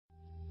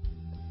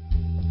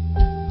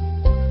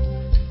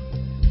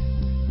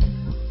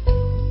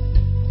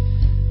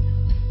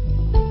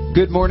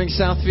Good morning,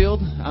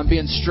 Southfield. I'm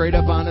being straight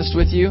up honest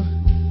with you.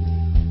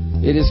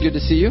 It is good to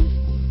see you.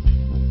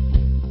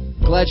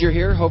 Glad you're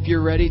here. Hope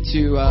you're ready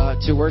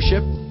to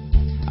worship.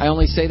 I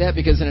only say that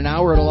because in an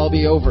hour it'll all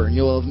be over and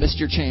you'll have missed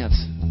your chance.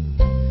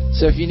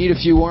 So if you need a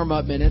few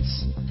warm-up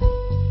minutes,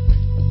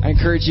 I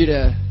encourage you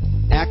to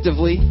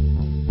actively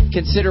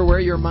consider where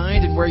your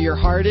mind and where your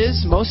heart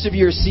is. Most of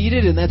you are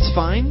seated, and that's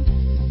fine.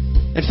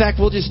 In fact,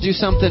 we'll just do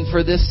something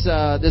for this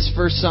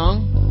first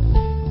song.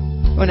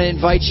 I want to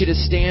invite you to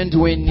stand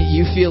when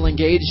you feel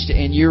engaged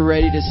and you're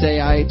ready to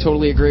say, I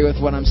totally agree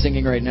with what I'm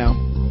singing right now.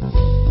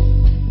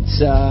 It's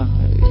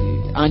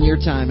on your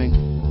timing.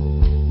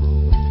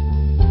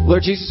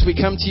 Lord Jesus, we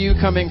come to you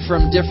coming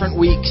from different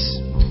weeks.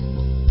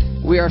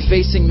 We are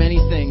facing many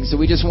things, and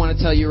we just want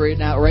to tell you right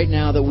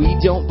now that we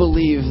don't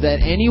believe that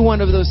any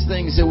one of those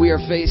things that we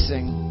are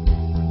facing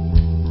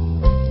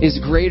is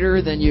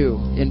greater than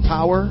you in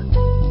power,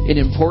 in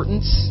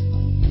importance,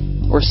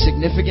 or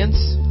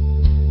significance,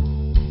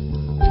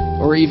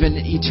 or even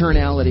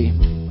eternality.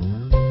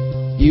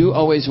 You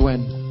always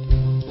win.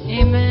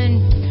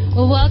 Amen.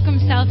 Well, welcome,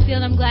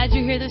 Southfield. I'm glad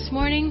you're here this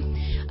morning.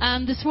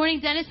 This morning,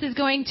 Dennis is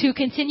going to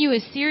continue a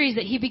series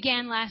that he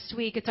began last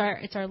week. It's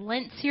our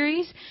Lent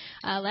series.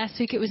 Last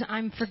week it was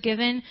I'm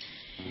Forgiven.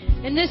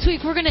 And this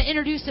week we're going to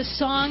introduce a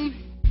song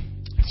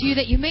to you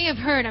that you may have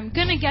heard. I'm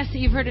going to guess that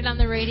you've heard it on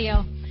the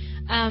radio.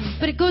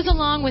 But it goes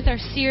along with our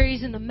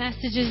series and the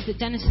messages that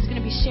Dennis is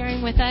going to be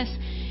sharing with us.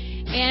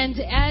 And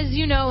as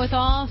you know, with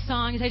all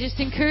songs, I just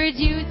encourage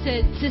you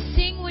to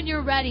sing when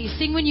you're ready.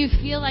 Sing when you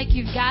feel like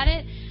you've got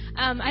it.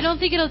 I don't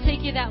think it'll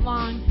take you that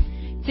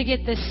long to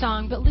get this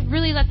song, but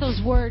really let those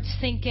words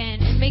sink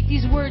in and make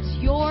these words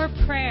your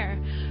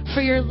prayer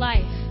for your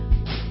life.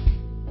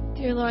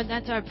 Dear Lord,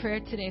 that's our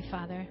prayer today,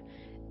 Father,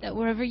 that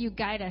wherever you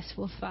guide us,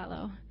 we'll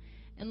follow.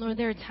 And Lord,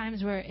 there are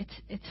times where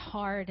it's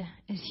hard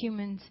as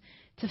humans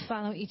to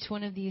follow each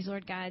one of these,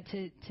 Lord God,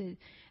 to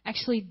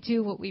actually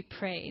do what we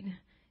prayed.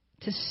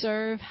 To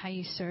serve how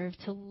you serve,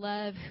 to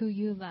love who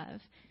you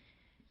love,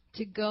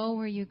 to go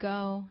where you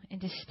go,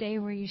 and to stay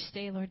where you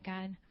stay, Lord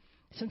God.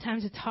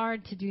 Sometimes it's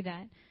hard to do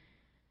that.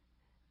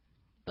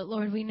 But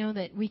Lord, we know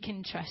that we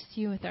can trust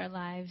you with our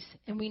lives,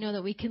 and we know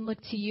that we can look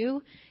to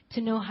you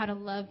to know how to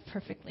love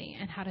perfectly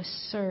and how to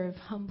serve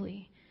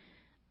humbly.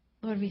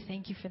 Lord, we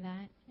thank you for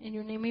that. In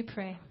your name we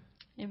pray.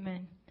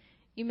 Amen.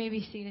 You may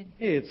be seated.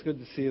 Hey, it's good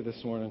to see you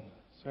this morning.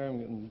 Sorry, I'm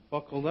getting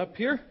buckled up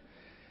here.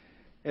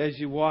 As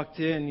you walked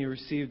in, you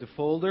received a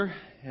folder,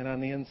 and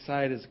on the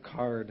inside is a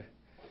card.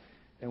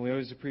 And we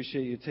always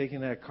appreciate you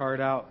taking that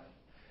card out,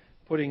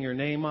 putting your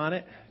name on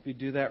it. If you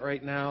do that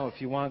right now,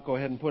 if you want, go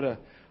ahead and put a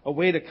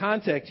way to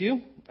contact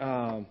you,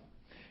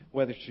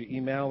 whether it's your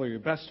email or your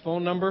best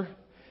phone number.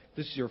 If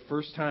this is your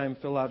first time,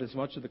 fill out as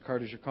much of the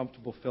card as you're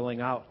comfortable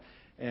filling out.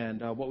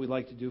 And what we'd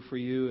like to do for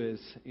you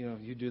is,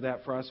 you do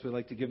that for us. We'd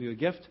like to give you a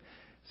gift.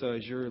 So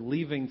as you're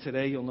leaving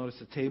today, you'll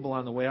notice a table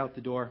on the way out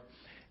the door.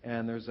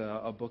 And there's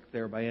a book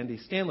there by Andy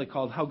Stanley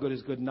called How Good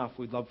is Good Enough.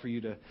 We'd love for you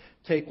to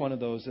take one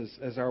of those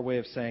as our way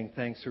of saying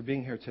thanks for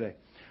being here today.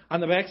 On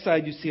the back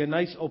side, you see a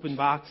nice open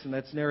box, and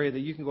that's an area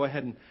that you can go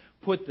ahead and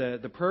put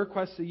the prayer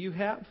requests that you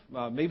have.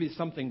 Maybe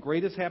something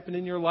great has happened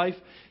in your life,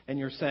 and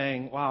you're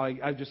saying, wow,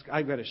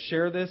 I've got to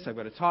share this. I've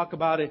got to talk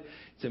about it.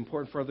 It's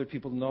important for other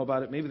people to know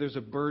about it. Maybe there's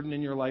a burden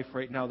in your life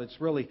right now that's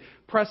really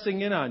pressing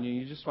in on you.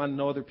 You just want to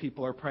know other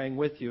people are praying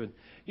with you. And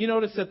you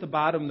notice at the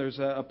bottom there's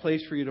a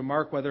place for you to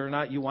mark whether or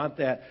not you want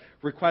that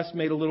request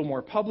made a little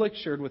more public,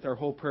 shared with our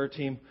whole prayer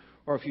team,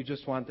 or if you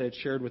just want that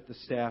shared with the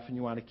staff and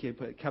you want to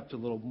keep it kept a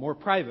little more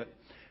private.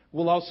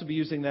 We'll also be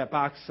using that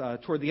box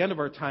toward the end of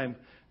our time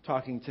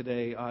talking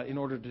today in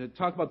order to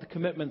talk about the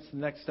commitments, the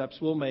next steps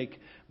we'll make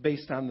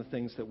based on the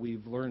things that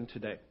we've learned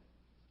today.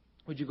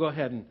 Would you go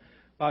ahead and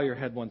bow your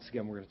head once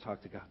again? We're going to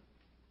talk to God.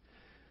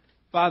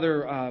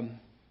 Father,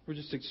 we're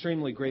just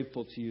extremely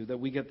grateful to you that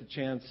we get the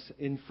chance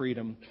in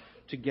freedom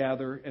to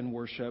gather and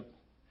worship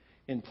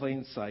in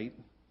plain sight,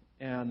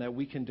 and that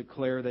we can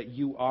declare that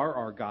you are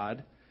our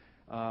God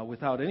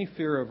without any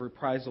fear of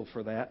reprisal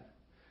for that.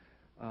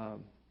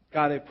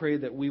 God, I pray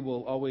that we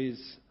will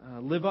always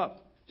live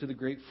up to the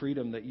great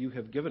freedom that you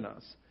have given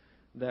us,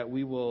 that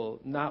we will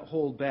not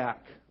hold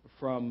back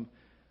from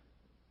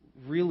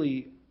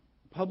really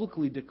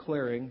publicly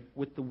declaring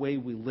with the way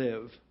we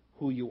live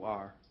who you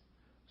are,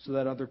 so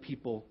that other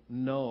people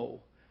know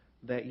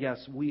that,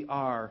 yes, we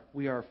are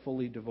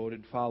fully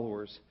devoted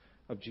followers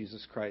of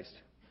Jesus Christ.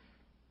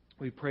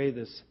 We pray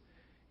this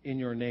in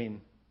your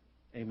name.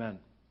 Amen.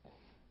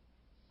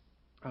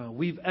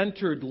 We've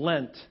entered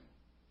Lent,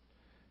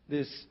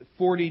 this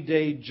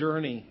 40-day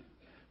journey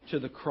to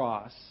the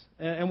cross.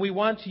 And we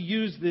want to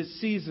use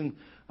this season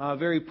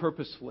very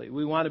purposefully.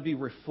 We want to be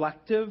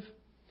reflective.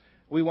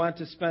 We want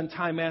to spend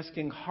time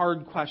asking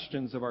hard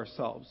questions of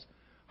ourselves.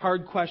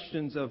 Hard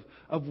questions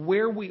of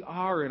where we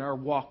are in our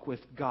walk with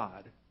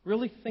God.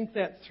 Really think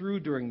that through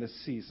during this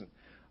season.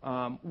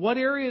 What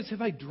areas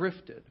have I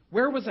drifted?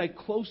 Where was I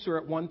closer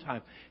at one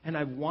time and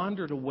I've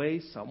wandered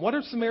away some? What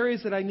are some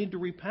areas that I need to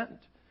repent?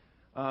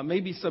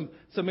 Maybe some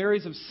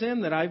areas of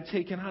sin that I've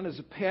taken on as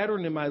a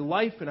pattern in my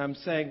life, and I'm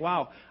saying,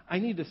 wow, I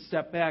need to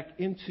step back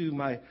into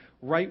my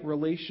right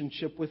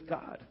relationship with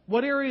God.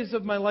 What areas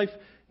of my life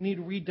need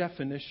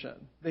redefinition?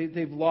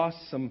 They've lost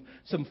some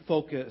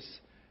focus.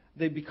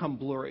 They've become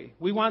blurry.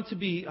 We want to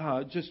be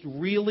just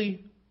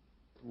really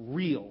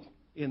real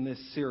in this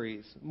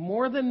series.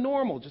 More than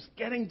normal, just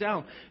getting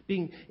down,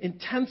 being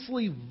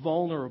intensely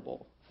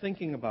vulnerable,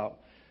 thinking about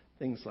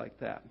things like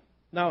that.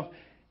 Now,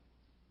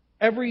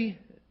 every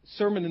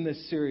sermon in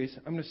this series,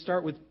 I'm going to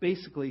start with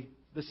basically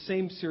the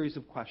same series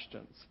of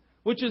questions,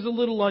 which is a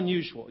little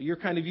unusual. You're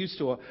kind of used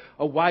to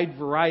a wide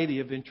variety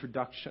of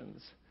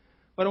introductions.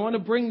 But I want to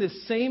bring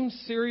this same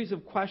series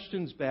of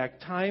questions back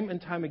time and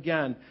time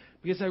again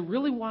because I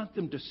really want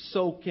them to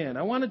soak in.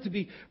 I want it to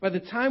be, by the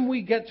time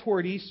we get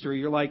toward Easter,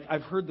 you're like,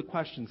 I've heard the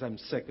questions, I'm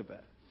sick of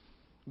it.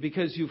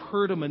 Because you've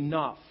heard them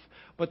enough.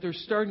 But they're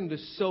starting to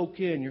soak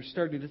in. You're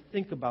starting to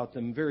think about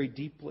them very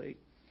deeply.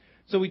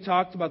 So we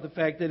talked about the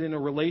fact that in a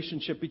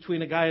relationship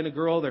between a guy and a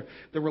girl,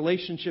 the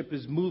relationship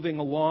is moving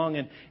along,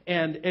 and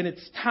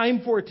it's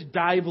time for it to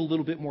dive a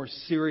little bit more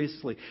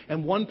seriously.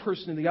 And one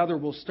person and the other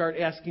will start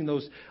asking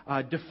those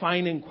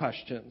defining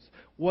questions.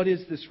 What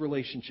is this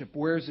relationship?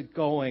 Where is it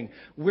going?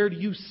 Where do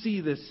you see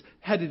this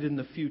headed in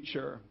the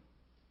future?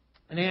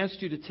 And I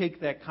asked you to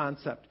take that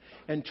concept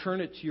and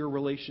turn it to your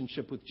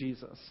relationship with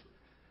Jesus.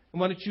 I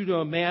wanted you to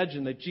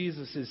imagine that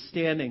Jesus is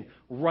standing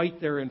right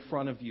there in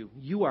front of you.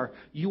 You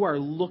are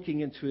looking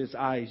into His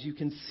eyes. You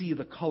can see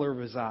the color of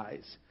His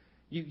eyes.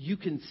 You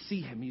can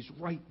see Him. He's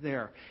right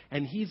there.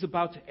 And He's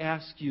about to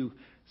ask you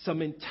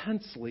some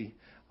intensely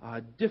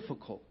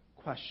difficult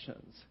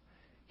questions.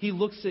 He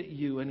looks at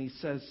you and He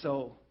says,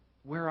 so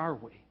where are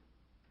we?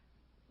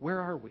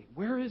 Where are we?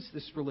 Where is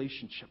this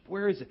relationship?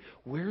 Where is it?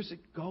 Where is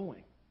it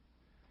going?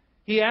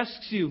 He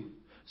asks you,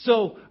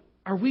 so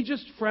are we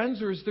just friends,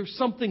 or is there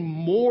something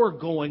more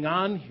going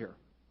on here?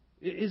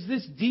 Is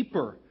this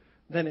deeper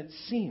than it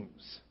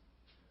seems?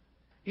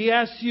 He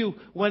asks you,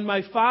 when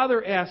my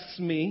Father asks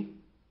me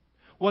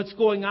what's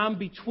going on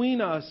between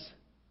us,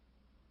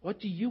 what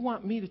do you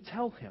want me to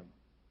tell Him?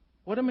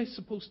 What am I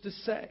supposed to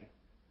say?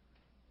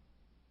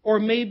 Or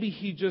maybe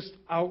He just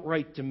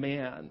outright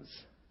demands,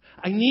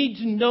 I need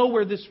to know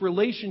where this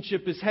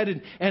relationship is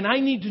headed, and I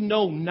need to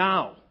know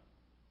now.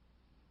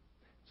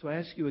 So I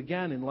ask you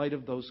again, in light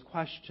of those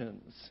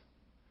questions,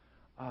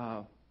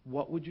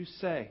 what would you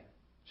say?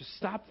 Just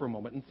stop for a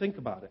moment and think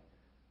about it.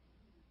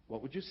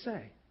 What would you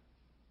say?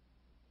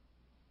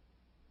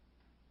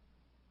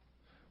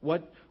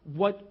 What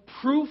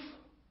proof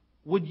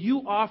would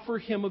you offer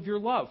Him of your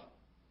love?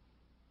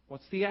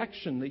 What's the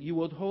action that you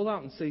would hold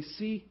out and say,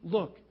 see,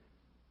 look,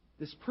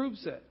 this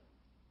proves it?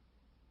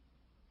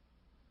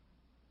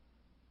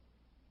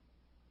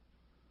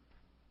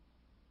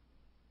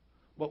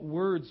 What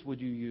words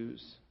would you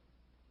use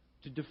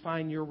to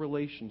define your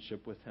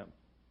relationship with Him?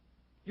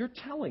 You're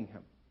telling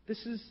Him,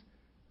 this is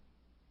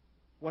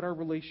what our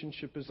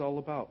relationship is all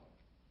about.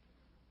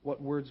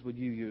 What words would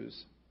you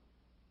use?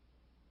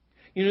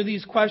 You know,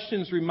 these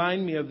questions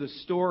remind me of the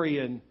story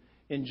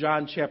in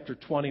John chapter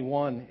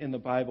 21 in the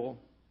Bible.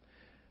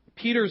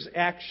 Peter's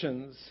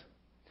actions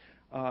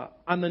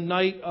on the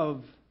night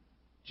of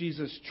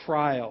Jesus'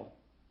 trial,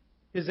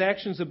 his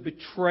actions of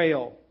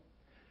betrayal,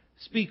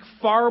 speak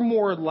far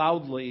more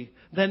loudly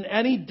than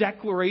any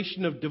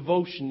declaration of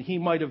devotion he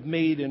might have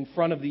made in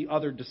front of the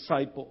other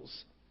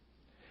disciples.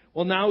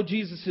 Well, now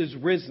Jesus is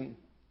risen,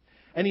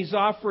 and He's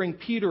offering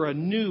Peter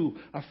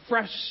a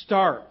fresh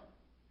start.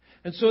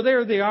 And so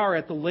there they are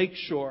at the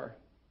lakeshore.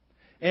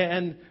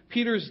 And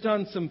Peter's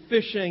done some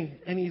fishing,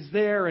 and he's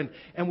there,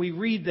 and we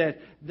read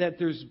that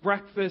there's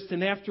breakfast,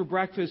 and after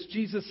breakfast,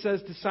 Jesus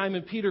says to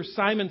Simon Peter,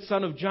 Simon,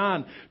 son of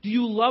John, do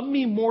you love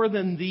me more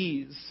than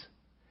these?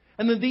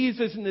 And the these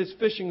isn't his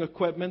fishing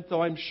equipment,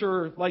 though I'm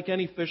sure, like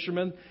any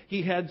fisherman,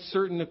 he had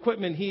certain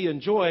equipment he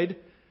enjoyed.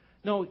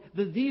 No,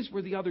 these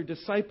were the other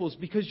disciples,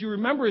 because you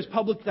remember his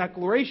public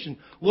declaration,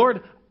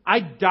 Lord,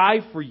 I'd die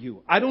for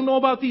you. I don't know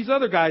about these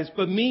other guys,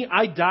 but me,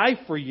 I'd die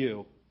for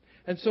you.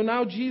 And so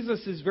now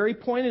Jesus is very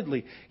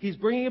pointedly, He's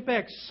bringing it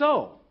back.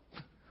 So,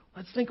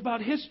 let's think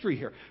about history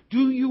here.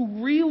 Do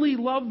you really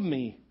love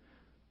me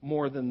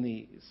more than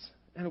these?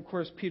 And of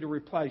course, Peter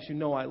replies, you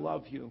know I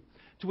love you.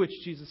 To which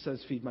Jesus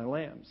says, feed my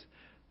lambs.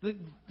 The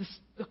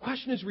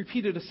question is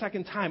repeated a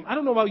second time. I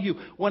don't know about you.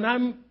 When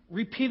I'm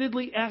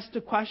repeatedly asked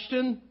a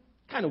question,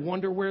 I kind of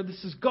wonder where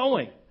this is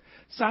going.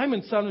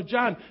 Simon, son of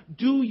John,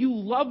 do you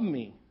love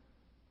me?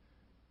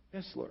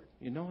 Yes, Lord,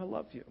 you know I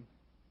love you.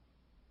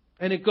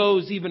 And it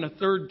goes even a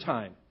third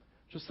time.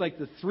 Just like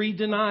the 3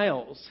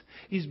 denials,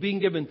 he's being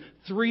given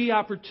 3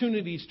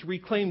 opportunities to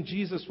reclaim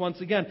Jesus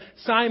once again.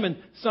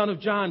 Simon, son of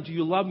John, do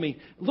you love me?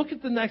 Look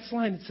at the next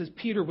line. It says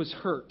Peter was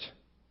hurt.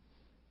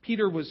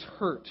 Peter was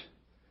hurt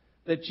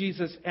that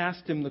Jesus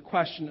asked him the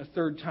question a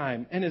third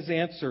time. And his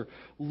answer,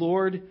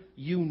 Lord,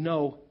 you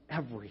know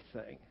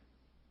everything.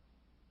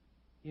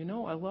 You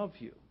know I love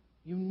you.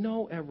 You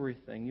know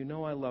everything. You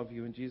know I love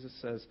you. And Jesus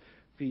says,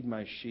 feed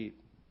my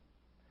sheep.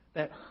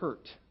 That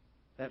hurt.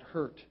 That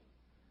hurt.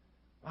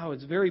 Wow,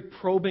 it's a very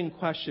probing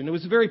question. It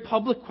was a very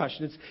public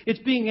question. It's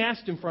being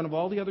asked in front of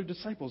all the other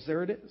disciples.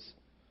 There it is.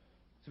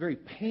 It's a very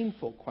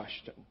painful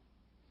question.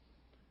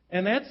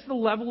 And that's the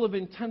level of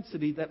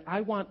intensity that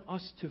I want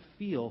us to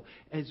feel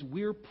as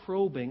we're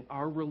probing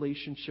our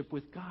relationship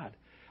with God.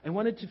 I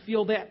want it to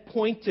feel that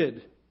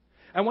pointed.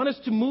 I want us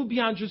to move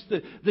beyond just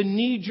the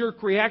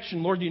knee-jerk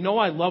reaction, Lord, you know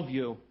I love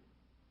you,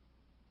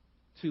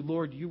 to,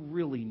 Lord, you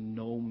really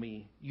know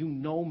me. You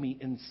know me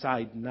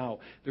inside now.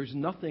 There's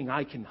nothing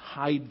I can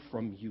hide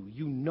from you.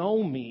 You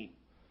know me.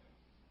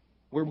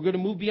 We're going to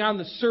move beyond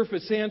the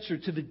surface answer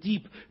to the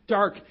deep,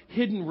 dark,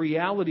 hidden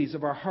realities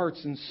of our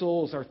hearts and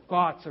souls, our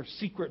thoughts, our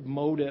secret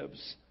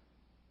motives.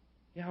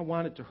 Yeah, I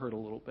want it to hurt a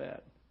little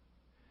bit.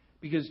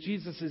 Because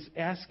Jesus is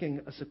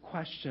asking us a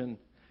question.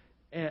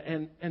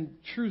 And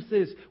truth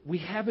is, we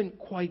haven't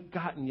quite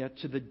gotten yet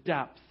to the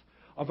depth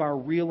of our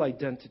real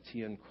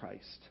identity in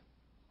Christ.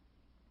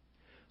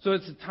 So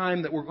it's a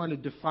time that we're going to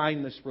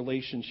define this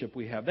relationship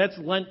we have. That's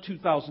Lent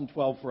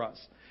 2012 for us.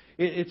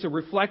 It's a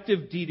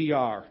reflective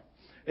DDR.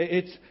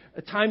 It's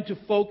a time to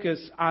focus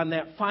on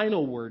that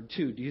final word,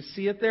 too. Do you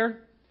see it there?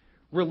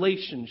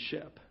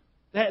 Relationship.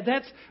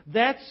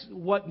 That's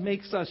what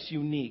makes us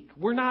unique.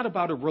 We're not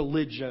about a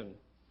religion.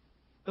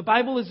 The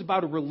Bible is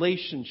about a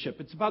relationship.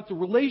 It's about the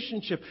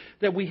relationship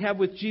that we have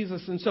with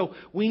Jesus. And so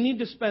we need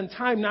to spend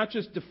time not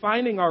just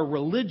defining our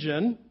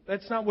religion.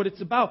 That's not what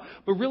it's about.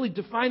 But really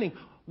defining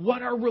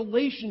what our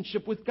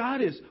relationship with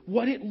God is.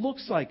 What it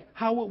looks like.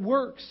 How it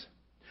works.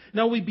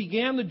 Now, we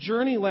began the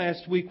journey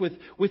last week with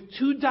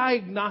two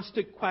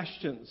diagnostic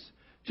questions.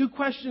 Two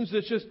questions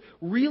that just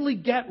really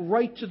get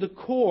right to the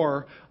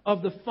core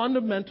of the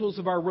fundamentals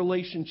of our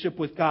relationship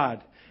with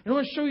God. And I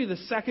want to show you the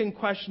second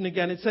question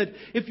again. It said,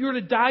 if you were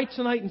to die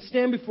tonight and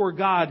stand before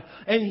God,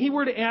 and He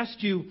were to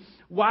ask you,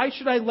 why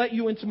should I let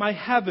you into my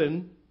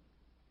heaven?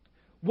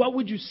 What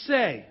would you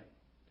say?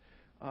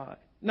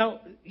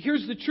 Now,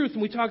 here's the truth,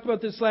 and we talked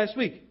about this last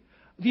week.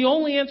 The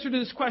only answer to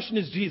this question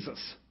is Jesus.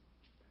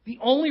 The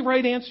only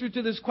right answer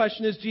to this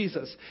question is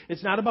Jesus.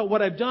 It's not about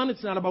what I've done.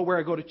 It's not about where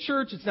I go to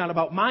church. It's not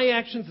about my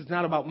actions. It's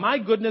not about my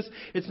goodness.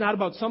 It's not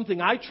about something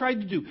I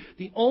tried to do.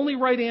 The only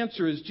right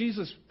answer is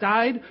Jesus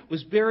died,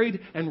 was buried,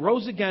 and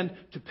rose again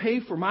to pay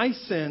for my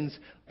sins.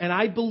 And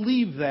I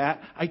believe that.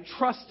 I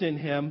trust in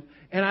Him.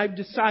 And I've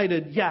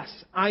decided, yes,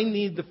 I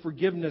need the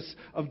forgiveness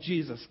of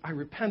Jesus. I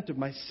repent of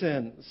my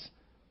sins.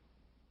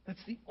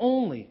 That's the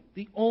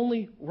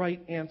only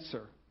right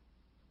answer.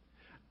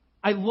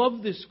 I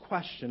love this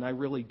question, I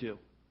really do.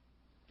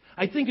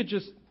 I think it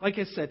just, like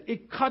I said,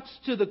 it cuts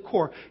to the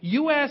core.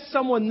 You ask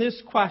someone this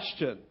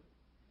question,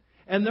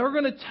 and they're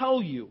going to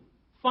tell you,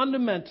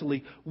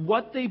 fundamentally,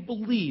 what they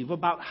believe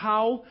about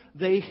how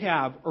they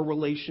have a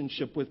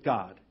relationship with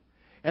God.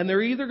 And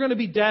they're either going to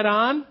be dead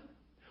on,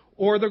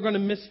 or they're going to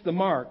miss the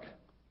mark.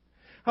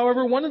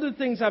 However, one of the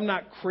things I'm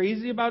not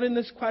crazy about in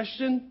this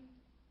question,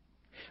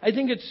 I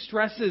think it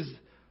stresses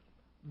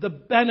the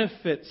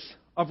benefits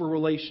of a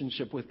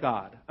relationship with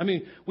God. I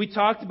mean, we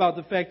talked about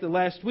the fact that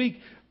last week,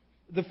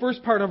 the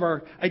first part of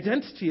our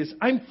identity is,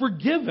 I'm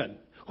forgiven.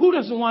 Who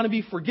doesn't want to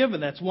be forgiven?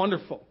 That's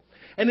wonderful.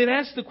 And it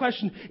asks the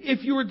question,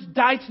 if you were to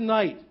die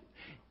tonight,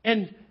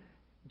 and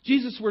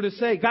Jesus were to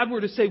say, God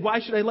were to say,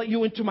 why should I let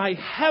you into my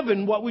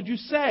heaven? What would you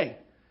say?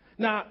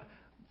 Now,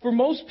 for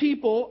most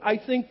people, I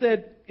think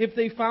that if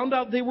they found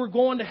out they were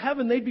going to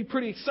heaven, they'd be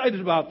pretty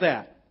excited about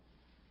that.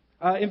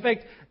 In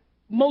fact,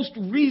 most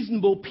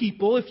reasonable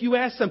people, if you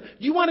ask them,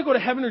 do you want to go to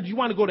heaven or do you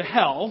want to go to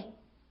hell?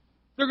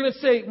 They're going to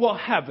say, well,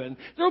 heaven.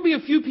 There will be a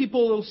few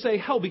people who will say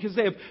hell because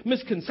they have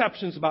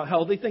misconceptions about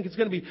hell. They think it's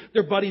going to be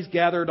their buddies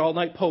gathered all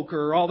night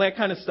poker or all that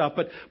kind of stuff.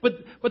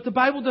 But the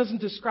Bible doesn't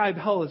describe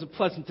hell as a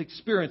pleasant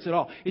experience at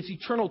all. It's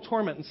eternal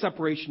torment and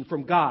separation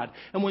from God.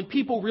 And when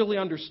people really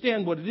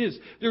understand what it is,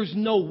 there's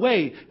no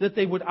way that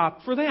they would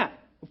opt for that.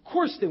 Of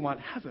course they want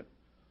heaven.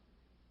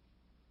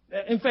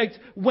 In fact,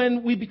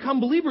 when we become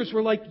believers,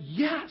 we're like,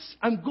 yes,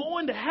 I'm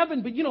going to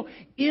heaven. But,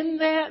 in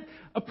that,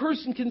 a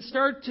person can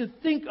start to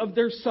think of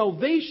their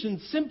salvation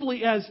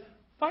simply as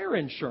fire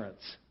insurance.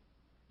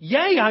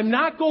 Yay, I'm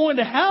not going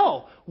to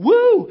hell.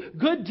 Woo,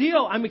 good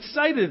deal. I'm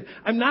excited.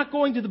 I'm not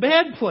going to the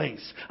bad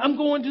place. I'm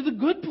going to the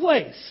good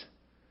place.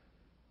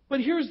 But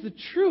here's the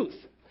truth.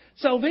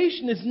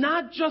 Salvation is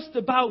not just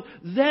about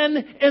then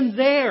and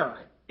there.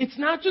 It's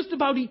not just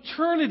about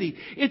eternity.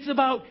 It's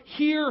about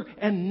here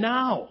and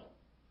now.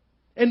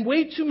 And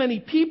way too many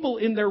people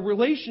in their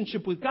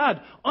relationship with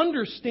God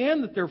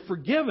understand that they're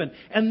forgiven.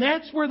 And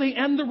that's where they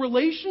end the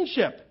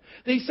relationship.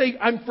 They say,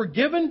 I'm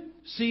forgiven.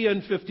 See you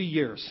in 50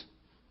 years.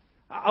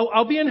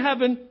 I'll be in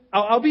heaven.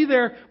 I'll be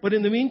there. But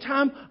in the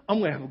meantime, I'm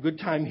going to have a good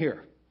time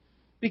here.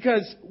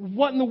 Because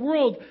what in the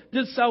world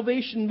does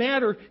salvation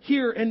matter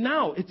here and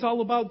now? It's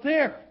all about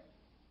there.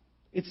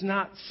 It's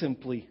not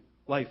simply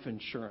life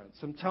insurance.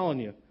 I'm telling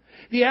you.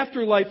 The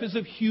afterlife is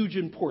of huge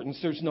importance.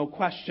 There's no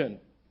question.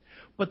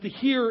 But the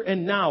here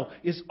and now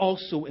is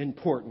also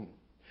important.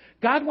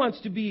 God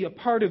wants to be a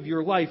part of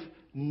your life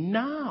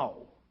now.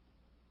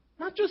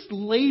 Not just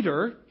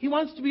later. He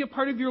wants to be a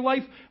part of your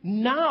life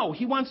now.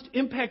 He wants to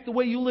impact the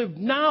way you live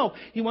now.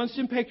 He wants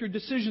to impact your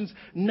decisions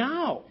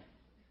now.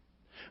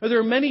 There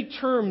are many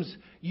terms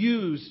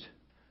used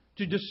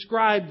to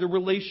describe the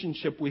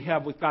relationship we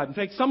have with God. In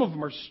fact, some of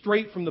them are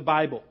straight from the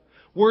Bible.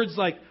 Words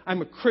like,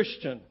 I'm a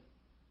Christian.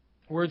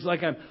 Words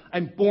like,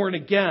 I'm born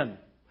again.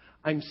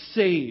 I'm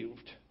saved.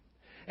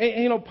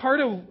 And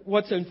part of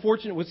what's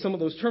unfortunate with some of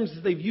those terms is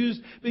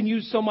been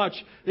used so much,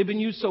 they've been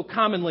used so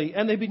commonly,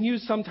 and they've been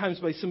used sometimes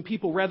by some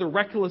people rather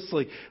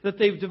recklessly, that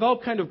they've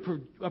developed kind of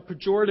a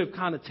pejorative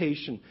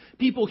connotation.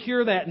 People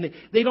hear that and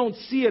they don't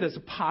see it as a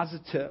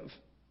positive.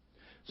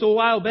 So a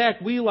while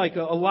back, we, like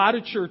a lot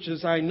of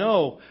churches I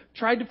know,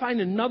 tried to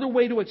find another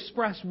way to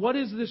express what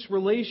is this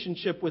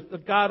relationship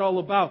with God all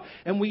about,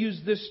 and we use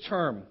this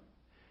term.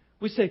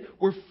 We say,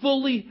 we're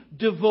fully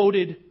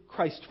devoted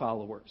Christ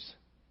followers.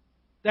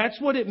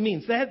 That's what it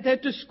means.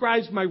 That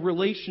describes my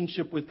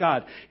relationship with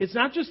God. It's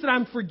not just that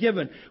I'm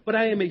forgiven, but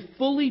I am a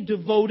fully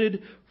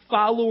devoted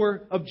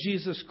follower of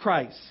Jesus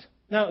Christ.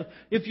 Now,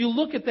 if you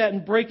look at that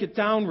and break it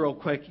down real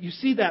quick, you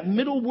see that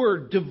middle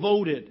word,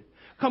 devoted,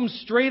 comes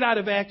straight out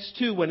of Acts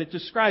 2 when it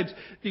describes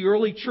the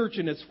early church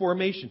in its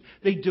formation.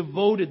 They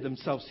devoted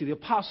themselves to the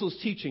apostles'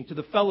 teaching, to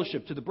the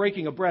fellowship, to the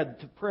breaking of bread,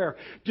 to prayer.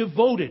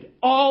 Devoted.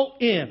 All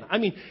in. I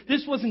mean,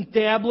 this wasn't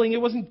dabbling.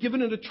 It wasn't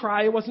giving it a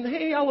try. It wasn't,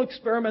 hey, I'll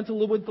experiment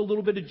with a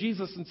little bit of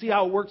Jesus and see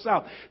how it works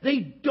out. They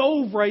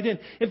dove right in.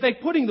 In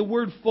fact, putting the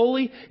word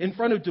fully in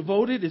front of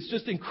devoted is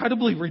just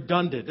incredibly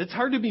redundant. It's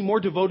hard to be more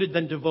devoted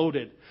than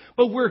devoted.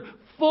 But we're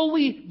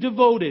fully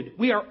devoted.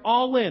 We are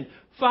all in.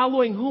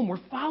 Following whom? We're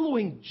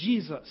following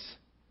Jesus.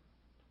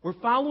 We're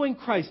following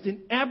Christ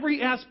in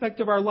every aspect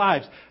of our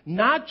lives.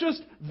 Not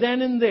just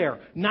then and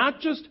there.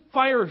 Not just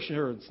fire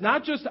assurance.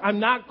 Not just I'm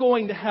not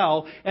going to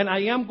hell and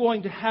I am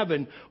going to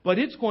heaven. But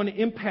it's going to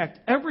impact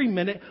every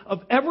minute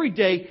of every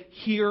day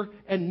here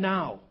and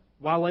now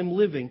while I'm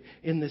living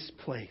in this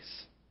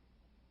place.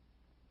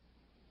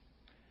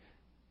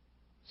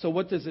 So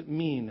what does it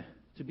mean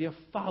to be a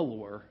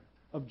follower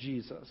of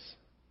Jesus?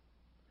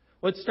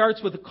 Well, it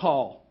starts with a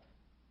call.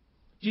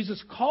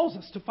 Jesus calls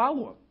us to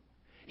follow Him.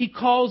 He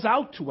calls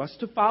out to us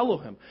to follow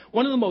Him.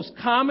 One of the most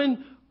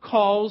common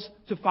calls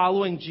to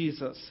following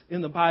Jesus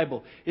in the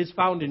Bible is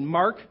found in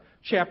Mark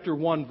chapter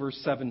 1, verse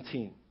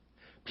 17.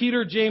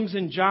 Peter, James,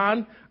 and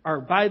John are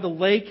by the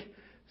lake,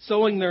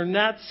 sowing their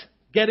nets,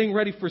 getting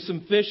ready for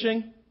some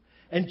fishing.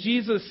 And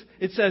Jesus,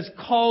 it says,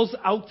 calls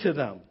out to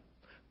them,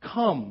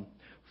 "Come,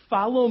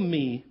 follow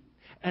me,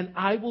 and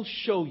I will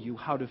show you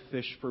how to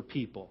fish for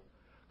people.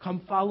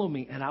 Come follow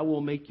me, and I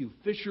will make you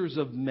fishers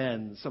of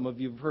men." Some of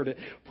you have heard it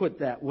put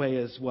that way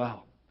as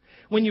well.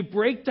 When you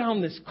break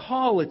down this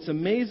call, it's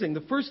amazing.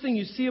 The first thing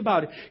you see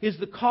about it is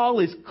the call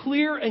is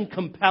clear and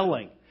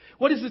compelling.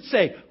 What does it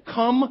say?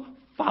 Come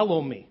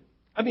follow me.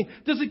 I mean,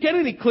 does it get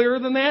any clearer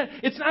than that?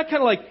 It's not kind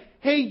of like,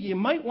 hey, you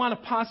might want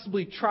to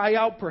possibly try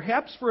out,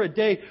 perhaps for a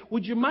day.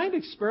 Would you mind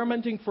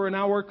experimenting for an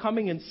hour,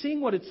 coming and seeing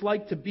what it's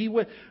like to be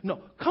with? No,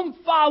 come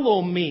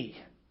follow me.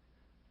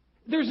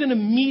 There's an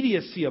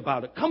immediacy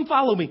about it. Come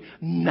follow me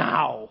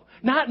now.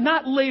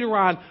 Not later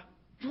on.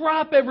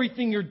 Drop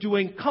everything you're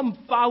doing. Come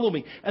follow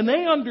me. And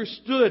they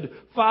understood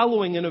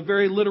following in a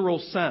very literal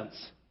sense.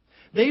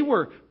 They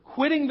were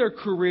quitting their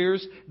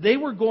careers. They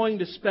were going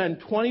to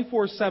spend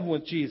 24/7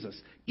 with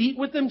Jesus. Eat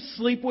with Him,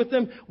 sleep with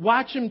Him,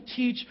 watch Him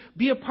teach,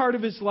 be a part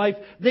of His life.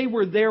 They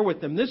were there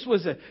with Him. This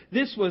was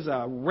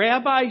a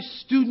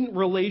rabbi-student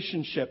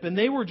relationship, and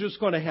they were just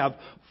going to have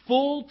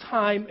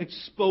full-time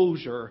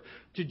exposure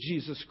to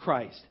Jesus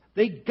Christ.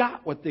 They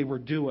got what they were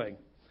doing.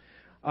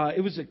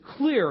 It was a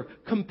clear,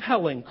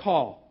 compelling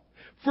call.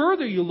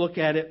 Further, you look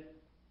at it,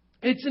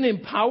 it's an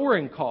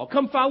empowering call.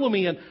 Come follow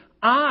me and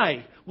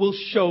I will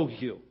show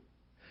you.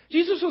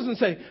 Jesus wasn't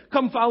saying,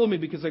 come follow me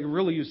because I could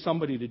really use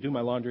somebody to do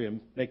my laundry and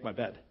make my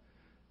bed.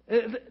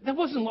 That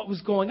wasn't what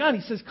was going on.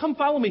 He says, come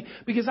follow me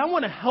because I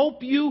want to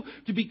help you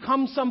to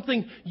become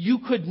something you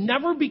could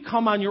never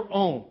become on your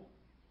own.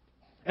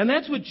 And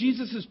that's what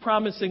Jesus is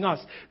promising us.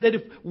 That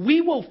if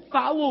we will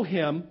follow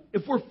Him,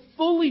 if we're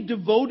fully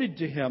devoted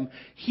to Him,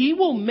 He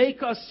will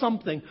make us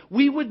something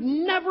we would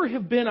never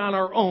have been on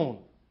our own.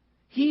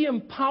 He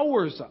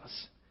empowers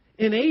us,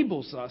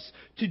 enables us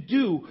to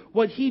do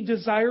what He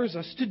desires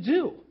us to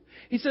do.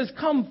 He says,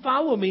 come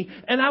follow me,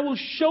 and I will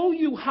show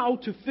you how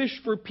to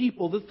fish for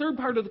people. The third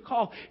part of the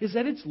call is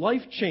that it's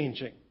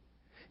life-changing.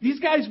 These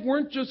guys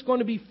weren't just going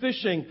to be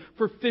fishing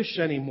for fish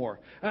anymore.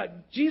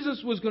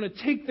 Jesus was going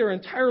to take their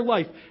entire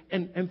life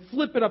and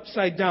flip it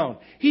upside down.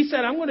 He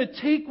said, I'm going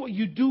to take what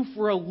you do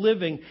for a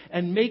living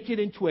and make it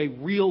into a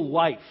real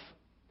life.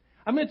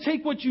 I'm going to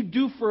take what you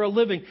do for a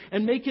living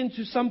and make it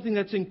into something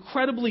that's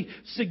incredibly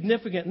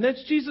significant. And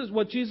that's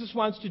what Jesus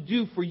wants to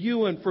do for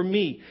you and for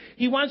me.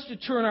 He wants to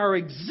turn our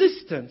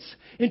existence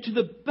into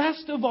the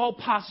best of all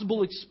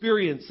possible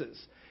experiences.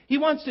 He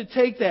wants to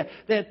take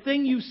that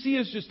thing you see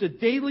as just a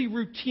daily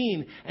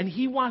routine, and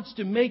He wants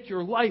to make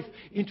your life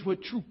into a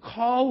true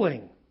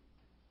calling.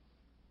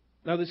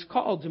 Now, this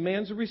call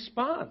demands a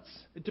response.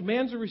 It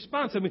demands a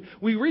response. I mean,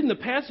 we read in the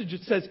passage,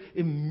 it says,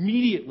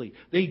 immediately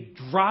they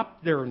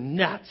dropped their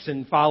nets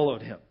and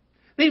followed him.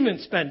 They didn't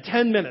even spend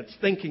 10 minutes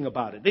thinking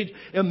about it.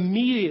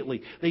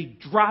 They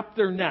dropped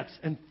their nets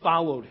and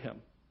followed him.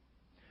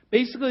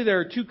 Basically, there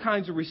are two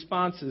kinds of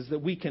responses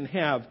that we can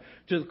have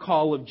to the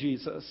call of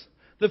Jesus.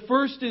 The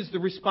first is the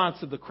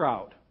response of the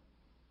crowd.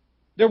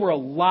 There were a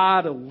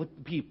lot of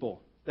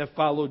people that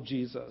followed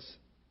Jesus.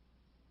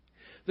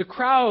 The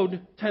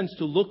crowd tends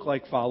to look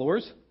like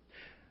followers.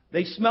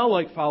 They smell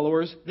like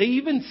followers. They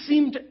even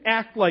seem to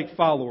act like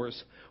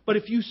followers. But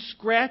if you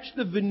scratch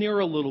the veneer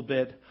a little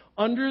bit,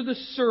 under the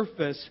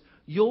surface,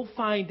 you'll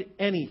find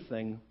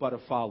anything but a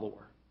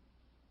follower.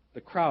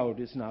 The crowd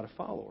is not a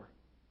follower.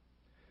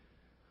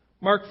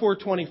 Mark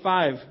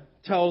 4:25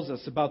 tells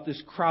us about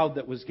this crowd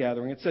that was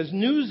gathering. It says,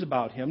 news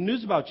about him,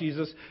 news about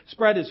Jesus,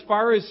 spread as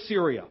far as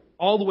Syria,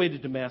 all the way to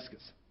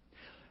Damascus.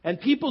 And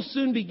people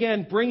soon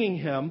began bringing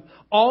him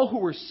all who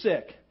were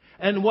sick,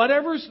 and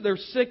whatever's their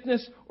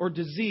sickness or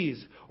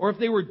disease, or if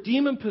they were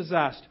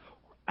demon-possessed,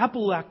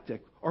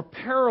 epileptic, or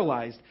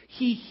paralyzed,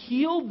 he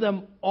healed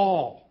them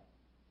all.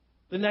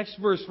 The next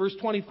verse, verse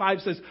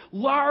 25 says,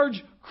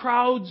 large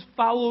crowds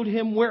followed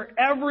him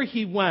wherever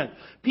he went.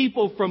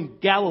 People from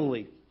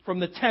Galilee, from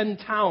the 10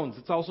 towns,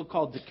 it's also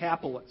called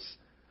Decapolis,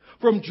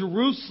 from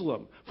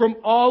Jerusalem, from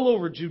all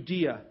over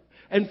Judea,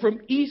 and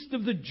from east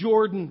of the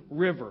Jordan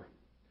River.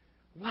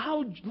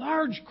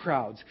 Large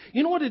crowds.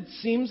 You know what it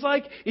seems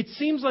like? It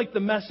seems like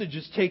the message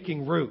is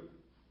taking root.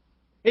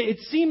 It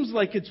seems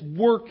like it's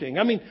working.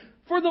 I mean,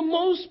 for the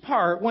most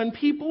part, when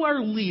people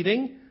are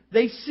leading,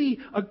 they see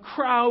a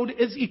crowd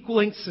as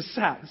equaling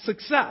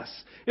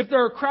success. If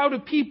there are a crowd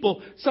of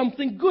people,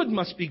 something good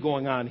must be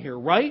going on here,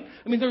 right?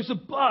 I mean, there's a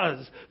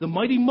buzz. The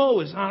mighty Mo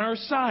is on our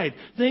side.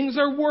 Things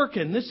are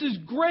working. This is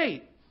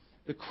great.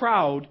 The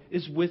crowd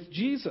is with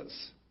Jesus.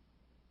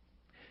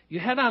 You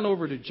head on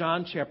over to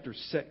John chapter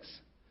 6,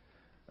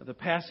 the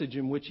passage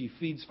in which he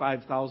feeds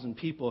 5,000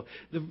 people.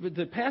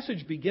 The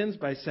passage begins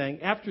by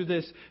saying, after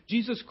this,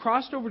 Jesus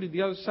crossed over to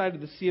the other side of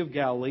the Sea of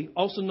Galilee,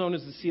 also known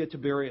as the Sea of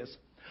Tiberias.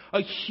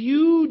 A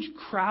huge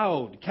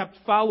crowd kept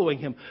following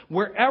him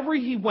wherever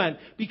he went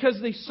because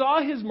they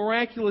saw his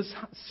miraculous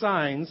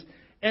signs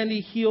and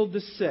he healed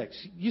the sick.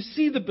 You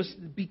see the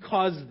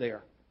because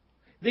there.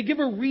 They give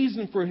a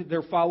reason for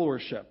their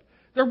followership.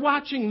 They're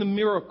watching the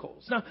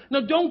miracles.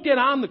 Now, don't get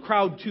on the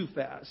crowd too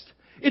fast.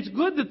 It's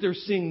good that they're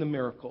seeing the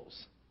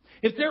miracles.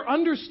 If they're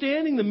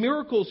understanding the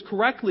miracles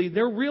correctly,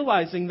 they're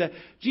realizing that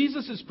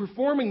Jesus is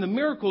performing the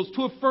miracles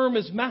to affirm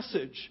his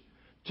message,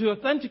 to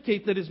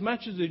authenticate that his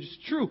message is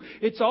true.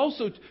 It's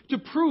also to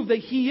prove that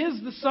he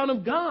is the Son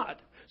of God.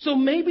 So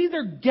maybe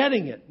they're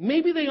getting it.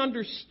 Maybe they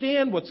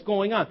understand what's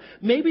going on.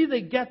 Maybe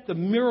they get the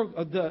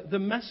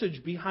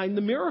message behind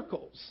the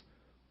miracles.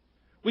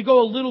 We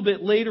go a little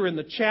bit later in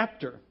the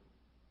chapter,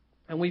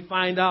 and we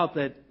find out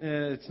that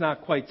it's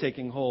not quite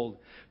taking hold.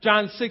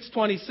 John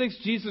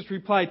 6:26, Jesus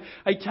replied,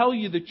 I tell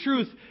you the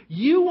truth,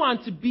 you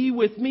want to be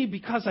with me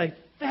because I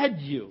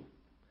fed you,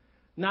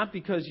 not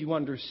because you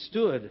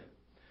understood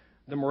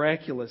the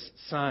miraculous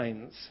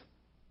signs.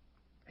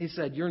 He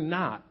said, you're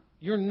not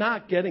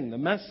getting the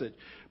message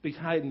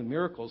behind the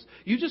miracles.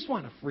 You just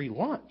want a free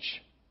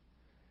lunch.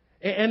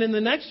 And in the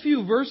next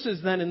few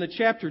verses then in the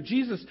chapter,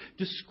 Jesus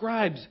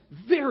describes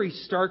very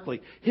starkly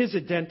his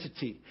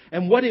identity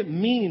and what it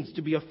means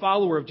to be a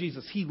follower of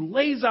Jesus. He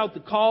lays out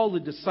the call to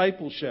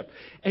discipleship.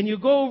 And you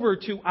go over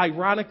to,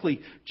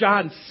 ironically,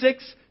 John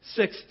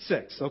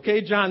 6:66.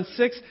 Okay, John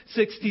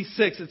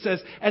 6:66. It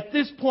says, at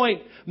this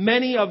point,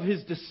 many of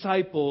his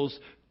disciples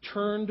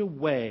turned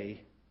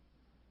away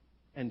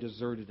and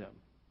deserted him.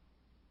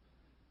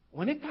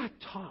 When it got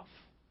tough,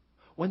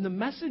 when the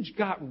message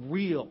got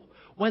real,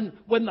 when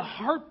the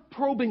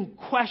heart-probing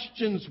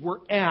questions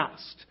were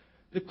asked,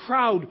 the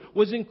crowd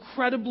was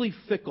incredibly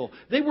fickle.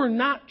 They were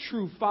not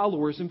true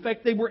followers. In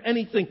fact, they were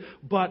anything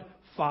but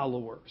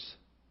followers.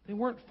 They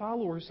weren't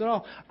followers at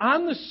all.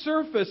 On the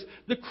surface,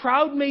 the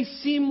crowd may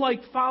seem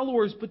like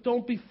followers, but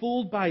don't be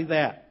fooled by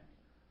that.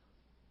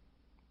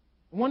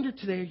 I wonder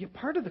today, are you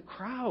part of the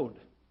crowd?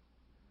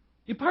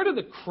 You part of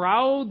the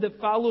crowd that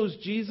follows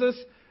Jesus?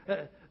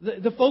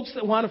 The folks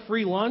that want a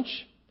free lunch?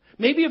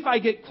 Maybe if I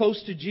get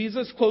close to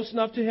Jesus, close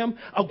enough to him,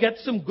 I'll get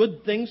some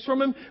good things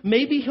from him.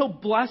 Maybe he'll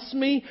bless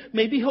me.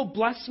 Maybe he'll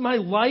bless my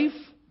life.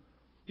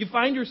 You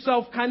find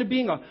yourself kind of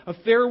being a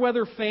fair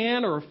weather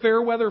fan or a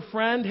fair weather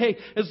friend. Hey,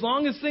 as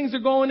long as things are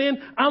going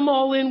in, I'm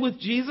all in with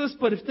Jesus.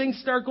 But if things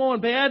start going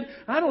bad,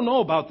 I don't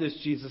know about this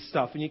Jesus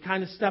stuff. And you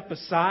kind of step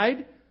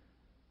aside.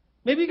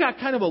 Maybe you got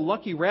kind of a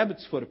lucky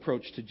rabbit's foot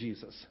approach to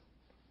Jesus.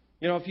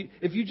 You know,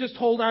 if you just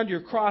hold on to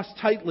your cross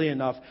tightly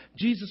enough,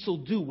 Jesus will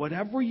do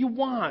whatever you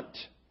want.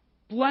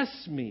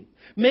 Bless me.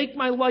 Make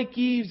my life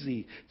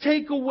easy.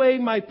 Take away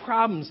my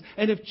problems.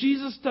 And if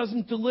Jesus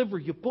doesn't deliver,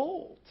 you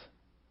bolt.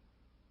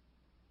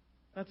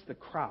 That's the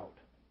crowd.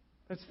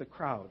 That's the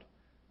crowd.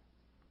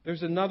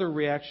 There's another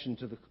reaction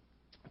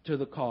to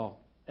the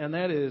call, and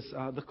that is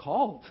the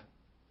called.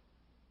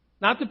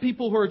 Not the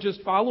people who are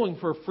just following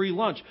for a free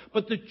lunch,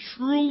 but the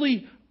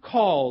truly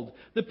called,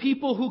 the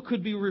people who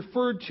could be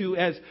referred to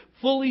as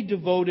fully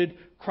devoted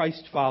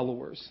Christ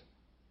followers.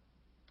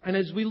 And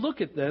as we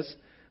look at this,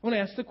 I want to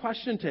ask the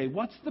question today,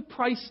 what's the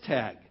price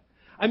tag?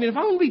 I mean, if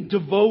I'm going to be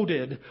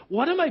devoted,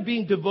 what am I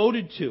being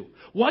devoted to?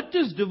 What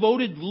does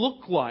devoted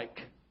look like?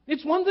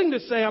 It's one thing to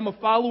say I'm a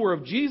follower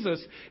of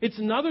Jesus. It's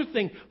another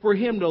thing for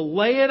Him to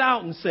lay it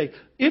out and say,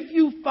 if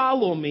you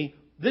follow me,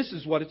 this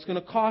is what it's going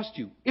to cost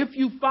you. If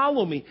you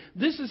follow me,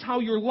 this is how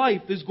your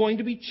life is going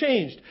to be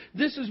changed.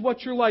 This is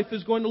what your life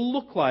is going to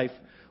look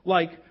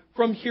like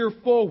from here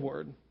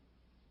forward.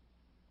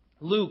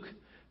 Luke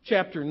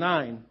chapter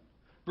 9,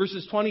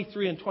 verses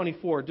 23 and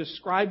 24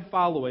 describe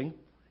following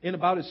in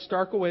about as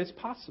stark a way as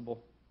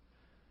possible.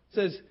 It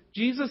says,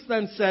 Jesus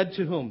then said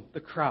to whom? The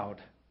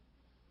crowd.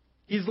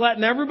 He's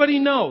letting everybody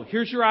know,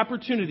 here's your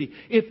opportunity.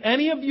 If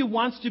any of you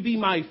wants to be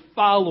my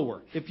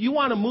follower, if you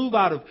want to move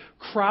out of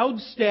crowd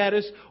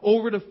status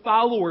over to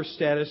follower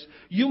status,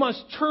 you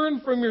must turn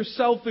from your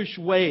selfish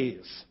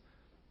ways.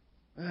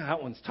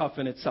 That one's tough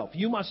in itself.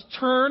 You must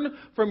turn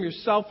from your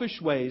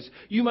selfish ways.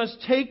 You must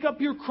take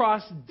up your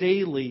cross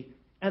daily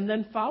and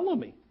then follow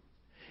me.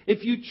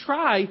 If you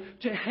try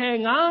to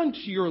hang on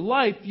to your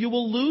life, you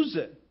will lose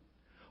it.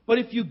 But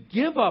if you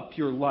give up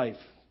your life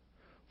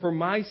for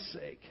my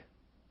sake,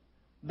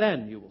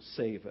 then you will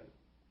save it.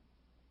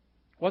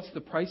 What's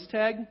the price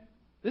tag?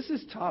 This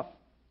is tough.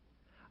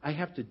 I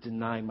have to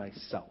deny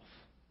myself.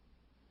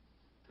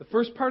 The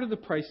first part of the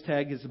price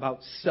tag is about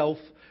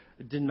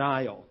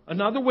self-denial.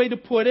 Another way to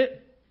put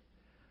it,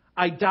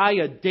 I die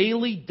a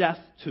daily death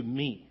to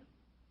me.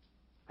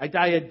 I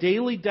die a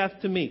daily death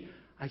to me.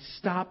 I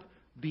stop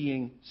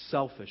being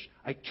selfish.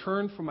 I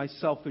turn from my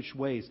selfish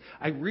ways.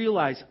 I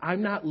realize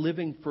I'm not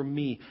living for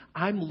me.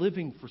 I'm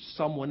living for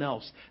someone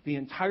else. The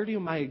entirety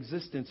of my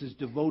existence is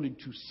devoted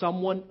to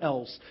someone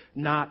else,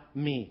 not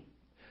me.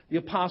 The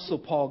Apostle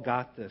Paul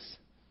got this.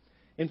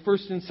 In 1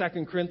 and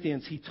 2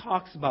 Corinthians, he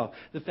talks about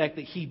the fact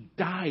that he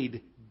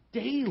died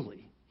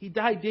daily. He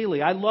died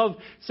daily. I love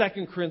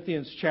 2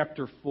 Corinthians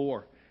chapter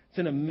 4. It's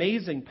an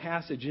amazing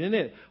passage. And in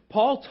it,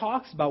 Paul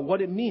talks about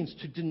what it means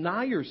to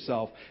deny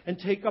yourself and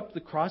take up the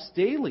cross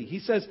daily. He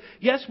says,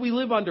 yes, we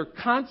live under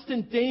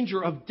constant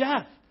danger of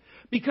death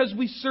because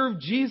we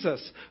serve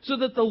Jesus, so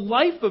that the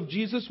life of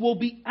Jesus will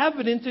be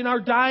evident in our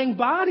dying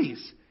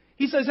bodies.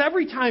 He says,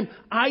 every time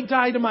I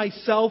die to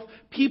myself,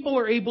 people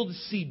are able to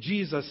see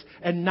Jesus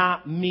and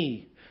not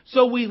me.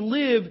 So we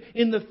live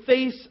in the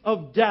face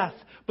of death,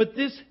 but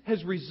this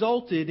has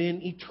resulted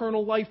in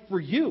eternal life for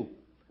you.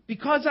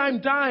 Because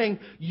I'm dying,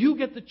 you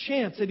get the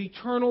chance at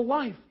eternal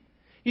life.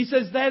 He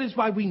says that is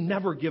why we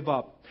never give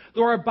up.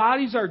 Though our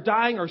bodies are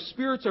dying, our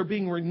spirits are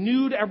being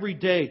renewed every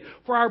day.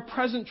 For our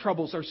present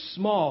troubles are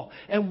small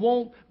and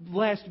won't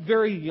last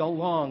very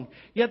long.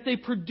 Yet they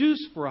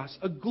produce for us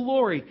a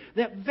glory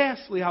that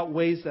vastly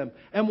outweighs them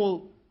and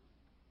will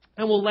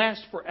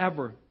last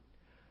forever.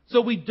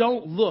 So we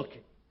don't look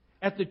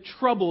at the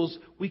troubles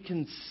we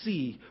can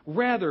see.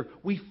 Rather,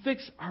 we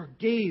fix our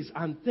gaze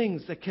on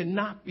things that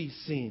cannot be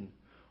seen.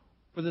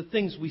 For the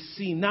things we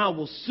see now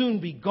will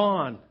soon be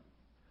gone,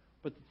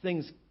 but the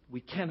things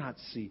we cannot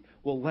see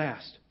will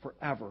last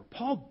forever.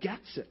 Paul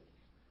gets it.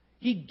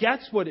 He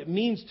gets what it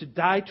means to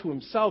die to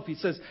himself. He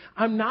says,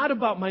 I'm not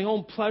about my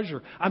own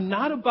pleasure. I'm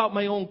not about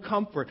my own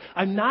comfort.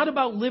 I'm not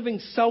about living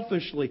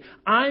selfishly.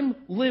 I'm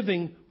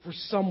living for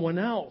someone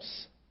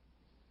else.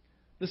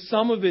 The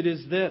sum of it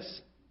is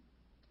this.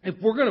 If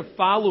we're going to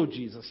follow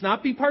Jesus,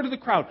 not be part of the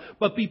crowd,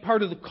 but be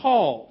part of the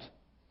called,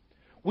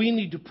 we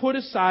need to put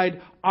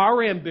aside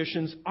our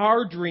ambitions,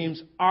 our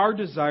dreams, our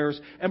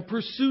desires, and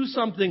pursue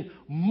something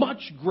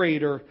much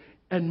greater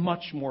and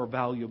much more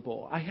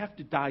valuable. I have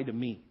to die to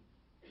me.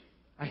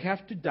 I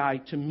have to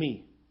die to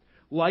me.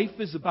 Life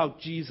is about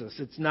Jesus.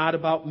 It's not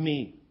about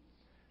me.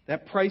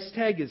 That price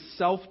tag is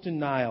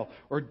self-denial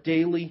or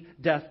daily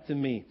death to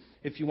me.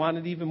 If you want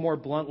it even more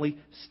bluntly,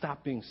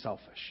 stop being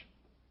selfish.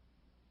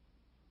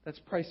 That's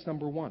price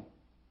number one.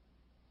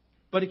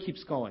 But it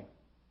keeps going.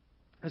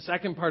 The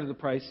second part of the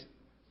price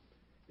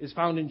is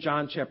found in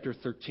John chapter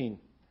 13.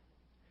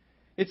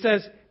 It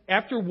says,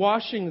 after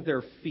washing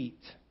their feet,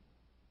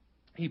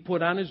 he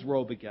put on his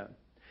robe again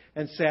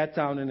and sat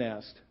down and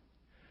asked,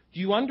 do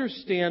you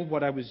understand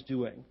what I was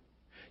doing?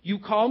 You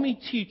call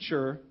me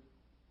teacher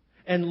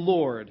and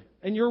Lord,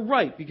 and you're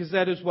right, because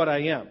that is what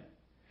I am.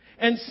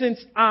 And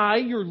since I,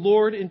 your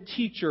Lord and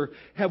teacher,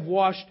 have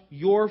washed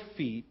your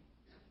feet,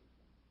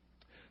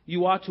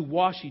 you ought to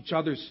wash each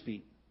other's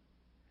feet.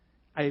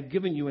 I have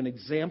given you an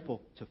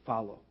example to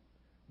follow.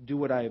 Do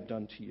what I have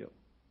done to you.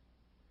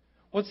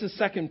 What's the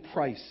second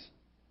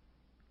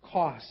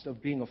cost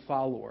of being a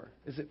follower?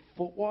 Is it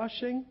foot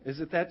washing? Is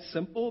it that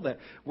simple that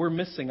we're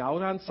missing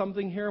out on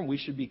something here and we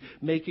should be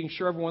making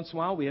sure every once in a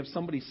while we have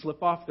somebody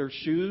slip off their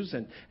shoes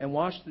and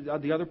wash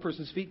the other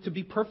person's feet? To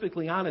be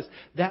perfectly honest,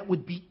 that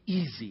would be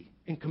easy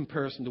in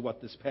comparison to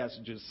what this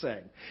passage is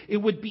saying. It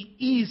would be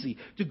easy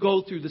to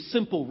go through the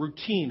simple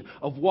routine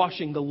of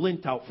washing the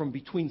lint out from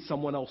between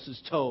someone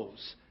else's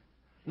toes.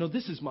 No,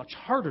 this is much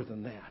harder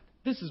than that.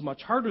 This is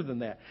much harder than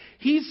that.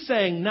 He's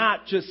saying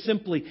not just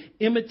simply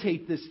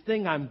imitate this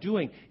thing I'm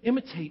doing,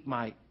 imitate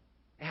my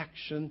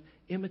action,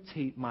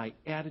 imitate my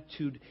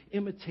attitude,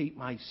 imitate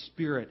my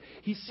spirit.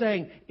 He's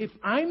saying, if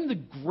I'm the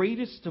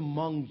greatest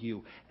among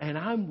you and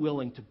I'm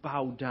willing to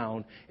bow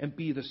down and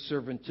be the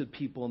servant to the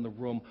people in the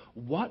room,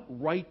 what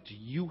right do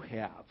you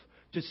have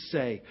to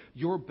say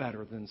you're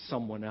better than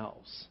someone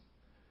else?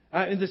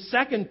 And the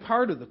second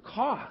part of the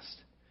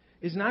cost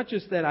is not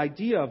just that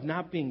idea of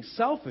not being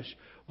selfish,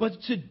 but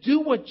to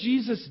do what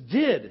Jesus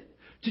did,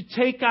 to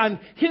take on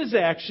His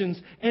actions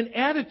and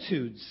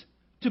attitudes,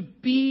 to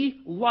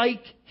be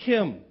like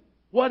Him.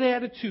 What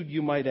attitude,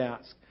 you might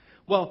ask?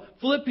 Well,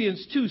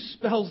 Philippians 2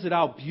 spells it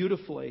out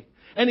beautifully.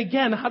 And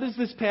again, how does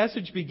this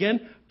passage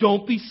begin?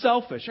 Don't be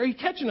selfish. Are you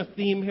catching a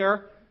theme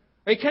here?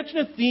 Are you catching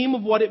a theme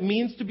of what it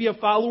means to be a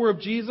follower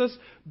of Jesus?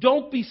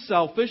 Don't be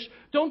selfish.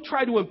 Don't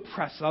try to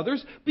impress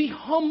others. Be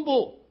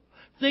humble.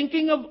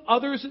 Thinking of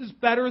others is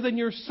better than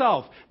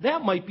yourself.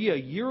 That might be a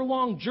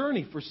year-long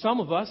journey for some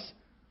of us.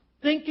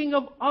 Thinking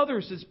of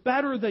others is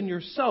better than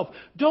yourself.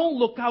 Don't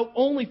look out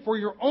only for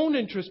your own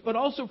interest, but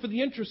also for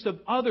the interest of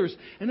others.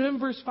 And in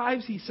verse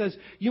 5, he says,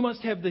 you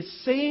must have the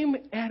same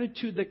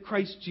attitude that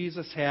Christ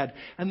Jesus had.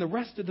 And the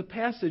rest of the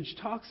passage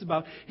talks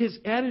about His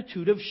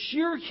attitude of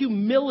sheer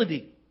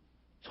humility.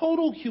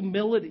 Total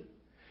humility.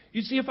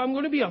 You see, if I'm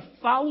going to be a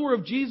follower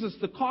of Jesus,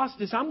 the cost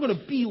is I'm going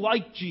to be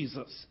like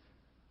Jesus.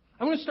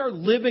 I'm going to start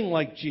living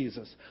like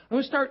Jesus. I'm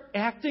going to start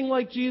acting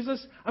like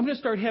Jesus. I'm going to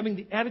start having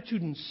the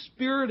attitude and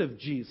spirit of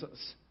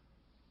Jesus.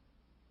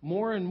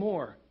 More and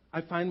more,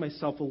 I find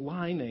myself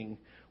aligning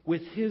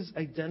with His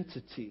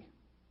identity.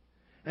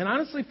 And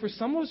honestly, for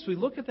some of us, we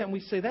look at that and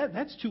we say,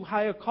 that's too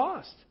high a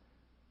cost.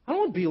 I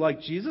don't want to be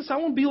like Jesus. I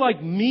want to be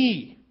like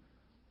me.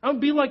 I want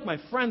to be like my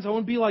friends. I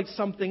want to be like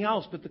something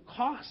else. But the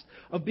cost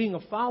of being a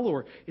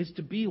follower is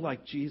to be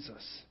like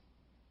Jesus.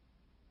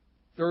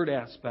 Third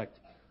aspect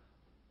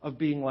of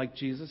being like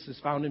Jesus is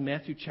found in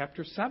Matthew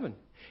chapter 7.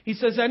 He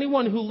says,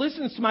 anyone who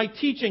listens to my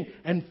teaching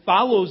and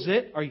follows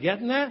it, are you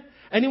getting that?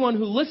 Anyone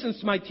who listens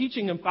to my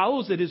teaching and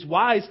follows it is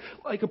wise,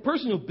 like a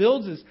person who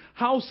builds his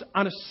house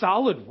on a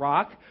solid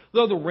rock.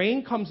 Though the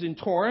rain comes in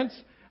torrents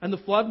and the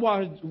flood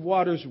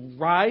waters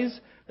rise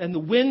and the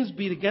winds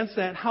beat against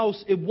that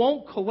house, it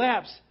won't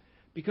collapse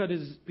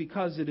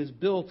because it is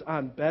built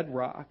on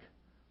bedrock.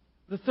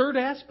 The third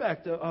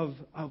aspect of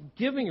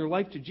giving your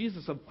life to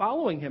Jesus, of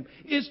following Him,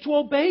 is to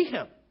obey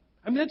Him.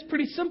 I mean, that's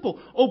pretty simple.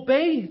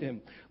 Obey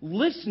Him.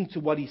 Listen to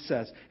what He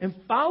says and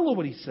follow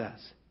what He says.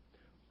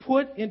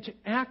 Put into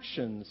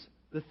actions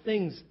the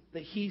things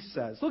that He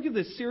says. Look at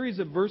this series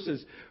of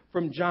verses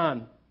from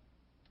John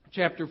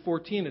chapter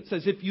 14. It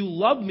says, if you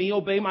love me,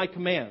 obey my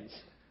commands.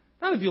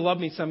 Not if you love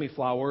me, send me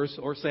flowers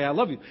or say I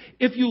love you.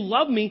 If you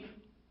love me,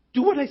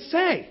 do what I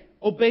say.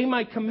 Obey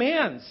my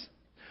commands.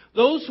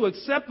 Those who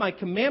accept my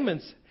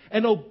commandments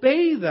and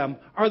obey them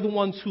are the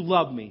ones who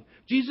love me.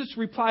 Jesus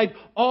replied,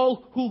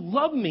 all who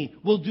love me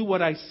will do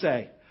what I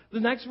say.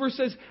 The next verse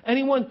says,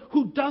 anyone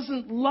who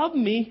doesn't love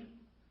me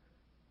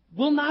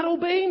will not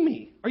obey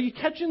me. Are you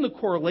catching the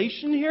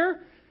correlation here?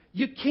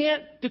 You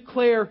can't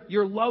declare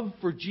your love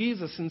for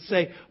Jesus and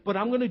say, but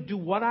I'm going to do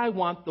what I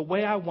want, the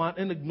way I want,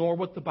 and ignore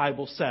what the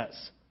Bible says.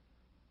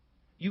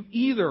 You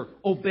either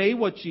obey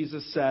what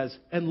Jesus says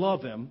and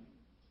love Him,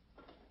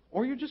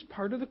 or you're just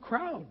part of the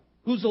crowd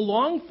who's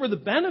along for the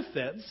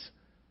benefits,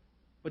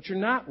 but you're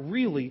not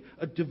really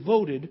a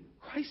devoted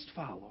Christ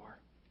follower.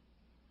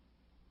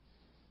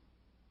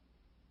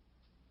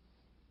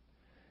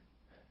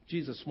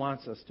 Jesus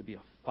wants us to be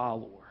a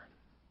follower.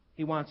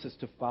 He wants us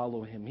to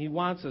follow Him. He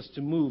wants us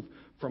to move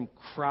from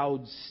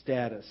crowd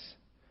status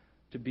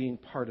to being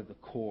part of the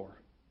core.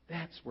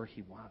 That's where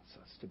He wants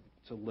us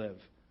to live.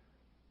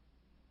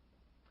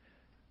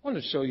 I want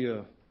to show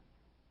you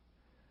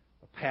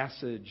a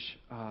passage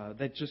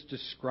that just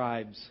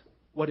describes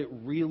what it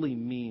really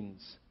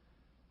means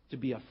to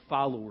be a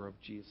follower of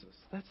Jesus.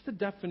 That's the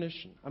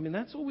definition. I mean,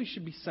 that's what we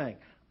should be saying.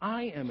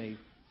 I am a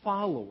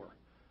follower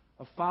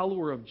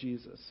of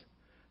Jesus.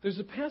 There's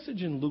a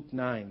passage in Luke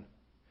 9.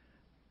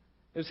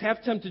 I was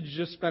half tempted to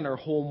just spend our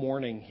whole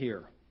morning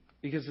here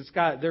because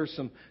there's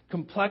some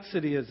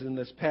complexities in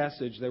this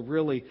passage that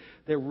really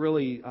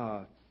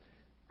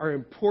are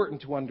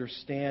important to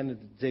understand and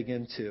to dig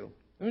into.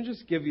 Let me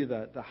just give you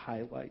the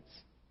highlights.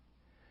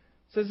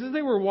 It says, as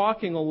they were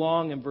walking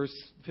along in verse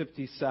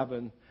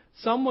 57,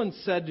 someone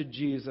said to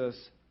Jesus,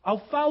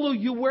 I'll follow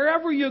you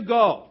wherever you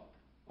go.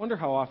 Wonder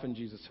how often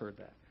Jesus heard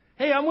that.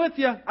 Hey, I'm with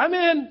you. I'm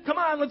in. Come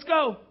on, let's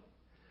go.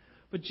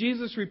 But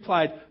Jesus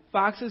replied,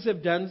 foxes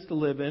have dens to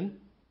live in,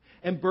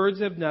 and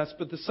birds have nests,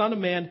 but the Son of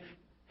Man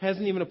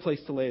hasn't even a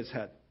place to lay His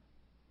head.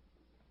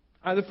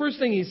 The first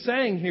thing He's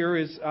saying here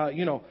is,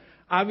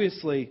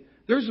 obviously,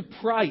 there's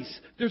a price,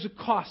 there's a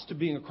cost to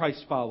being a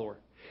Christ follower.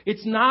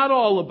 It's not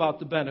all about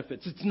the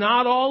benefits. It's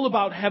not all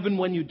about heaven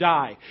when you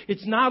die.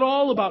 It's not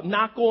all about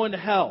not going to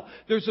hell.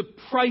 There's a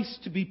price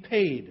to be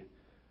paid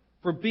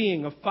for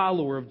being a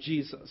follower of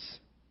Jesus.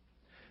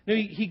 Now,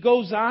 he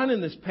goes on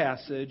in this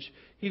passage,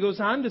 he goes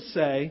on to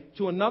say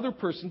to another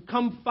person,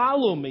 "Come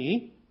follow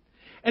me."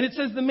 And it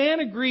says the man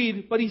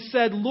agreed, but he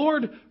said,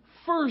 "Lord,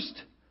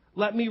 first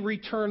let me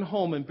return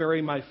home and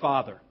bury my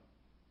father."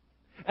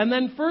 And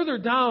then further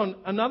down,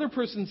 another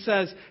person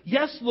says,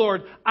 "Yes,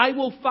 Lord, I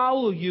will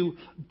follow you,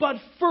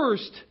 but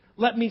first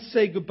let me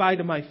say goodbye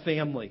to my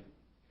family."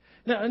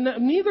 Now,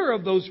 neither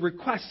of those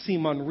requests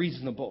seem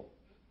unreasonable.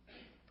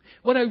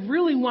 What I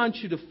really want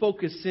you to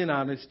focus in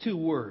on is two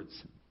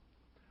words: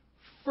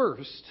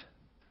 first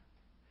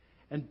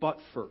and but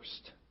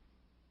first.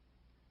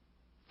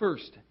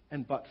 First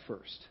and but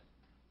first.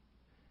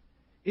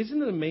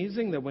 Isn't it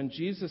amazing that when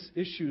Jesus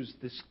issues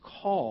this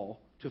call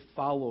to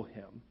follow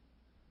him,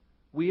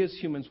 we as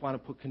humans want to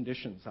put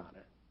conditions on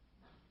it?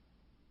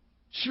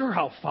 Sure,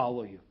 I'll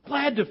follow you.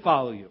 Glad to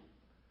follow you.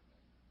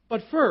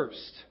 But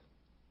first.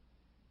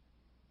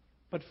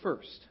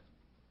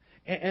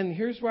 And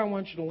here's where I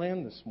want you to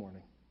land this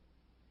morning.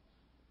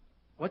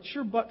 What's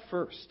your but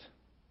first?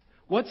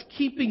 What's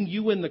keeping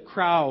you in the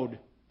crowd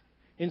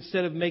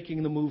instead of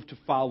making the move to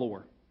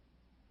follower?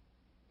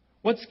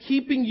 What's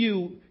keeping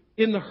you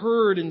in the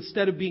herd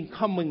instead of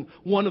becoming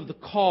one of the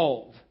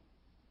called?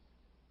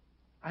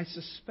 I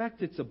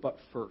suspect it's a but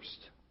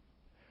first.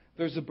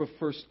 There's a but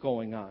first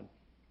going on.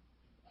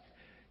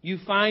 You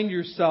find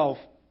yourself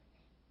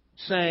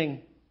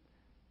saying,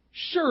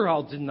 "Sure,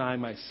 I'll deny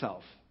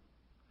myself.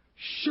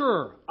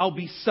 Sure, I'll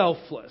be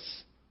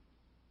selfless.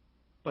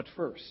 But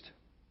first,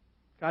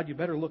 God, you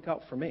better look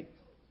out for me.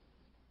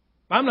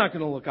 If I'm not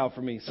going to look out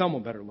for me,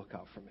 someone better look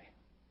out for me.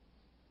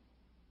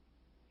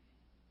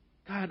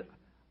 God,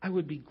 I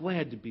would be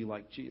glad to be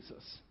like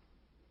Jesus.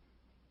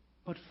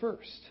 But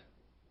first,"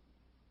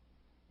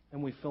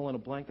 and we fill in a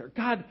blank there.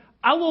 "God,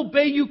 I'll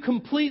obey you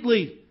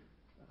completely.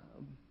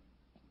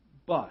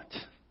 But,"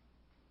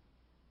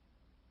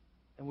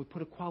 and we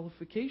put a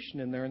qualification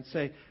in there and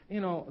say,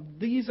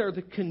 these are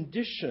the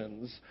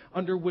conditions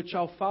under which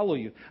I'll follow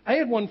you. I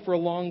had one for a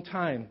long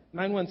time.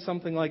 Mine went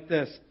something like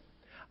this: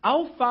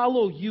 "I'll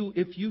follow you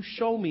if you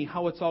show me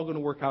how it's all going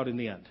to work out in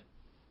the end.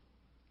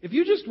 If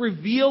you just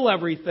reveal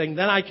everything,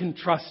 then I can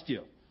trust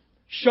you.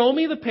 Show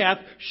me the path,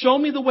 show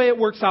me the way it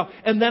works out,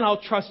 and then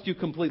I'll trust you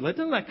completely."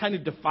 Doesn't that kind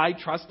of defy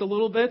trust a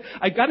little bit?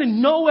 I've got to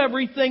know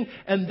everything,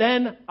 and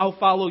then I'll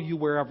follow you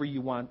wherever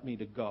you want me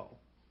to go.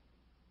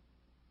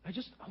 I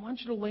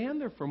want you to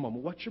land there for a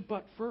moment. What's your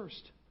but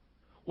first?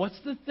 What's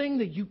the thing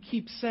that you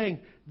keep saying,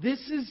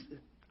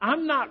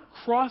 I'm not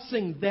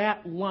crossing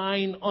that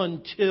line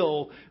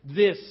until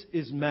this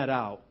is met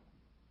out?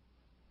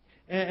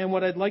 And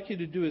what I'd like you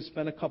to do is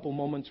spend a couple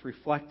moments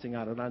reflecting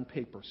on it on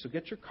paper. So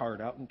get your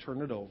card out and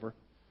turn it over.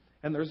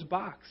 And there's a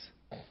box.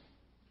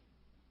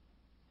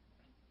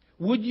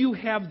 Would you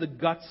have the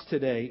guts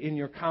today in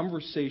your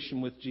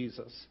conversation with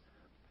Jesus,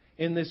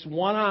 in this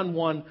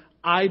one-on-one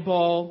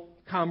eyeball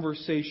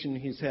conversation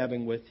he's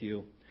having with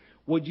you,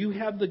 would you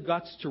have the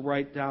guts to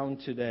write down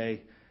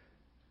today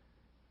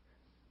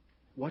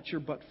what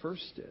your but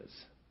first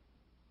is?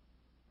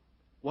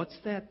 What's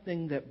that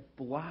thing that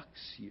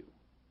blocks you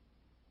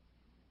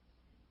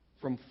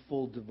from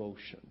full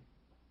devotion?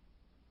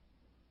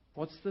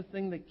 What's the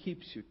thing that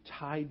keeps you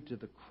tied to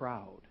the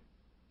crowd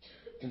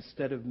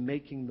instead of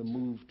making the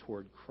move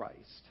toward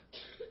Christ?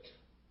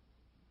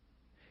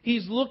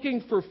 He's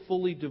looking for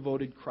fully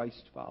devoted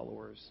Christ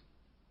followers.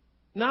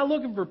 Not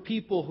looking for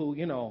people who,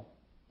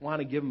 want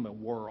to give him a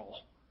whirl.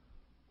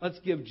 Let's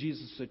give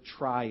Jesus a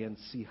try and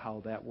see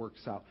how that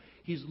works out.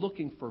 He's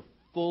looking for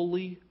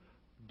fully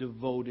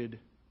devoted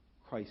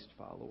Christ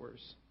followers.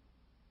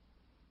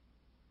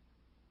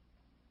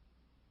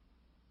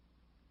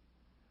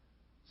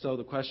 So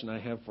the question I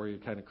have for you,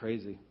 kind of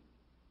crazy.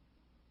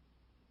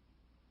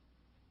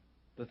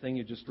 The thing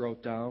you just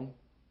wrote down,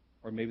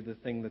 or maybe the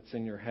thing that's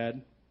in your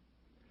head,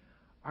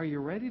 are you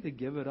ready to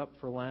give it up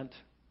for Lent?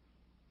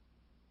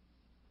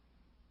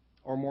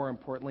 Or more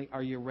importantly,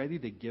 are you ready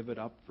to give it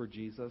up for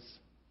Jesus?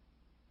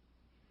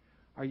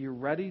 Are you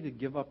ready to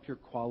give up your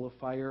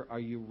qualifier? Are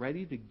you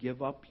ready to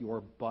give up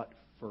your but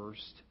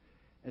first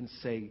and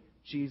say,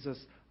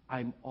 "Jesus,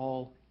 I'm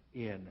all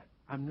in.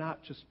 I'm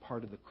not just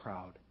part of the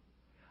crowd.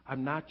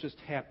 I'm not just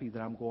happy that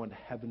I'm going to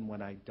heaven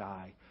when I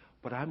die,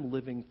 but I'm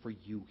living for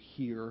you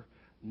here,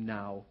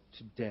 now,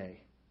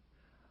 today.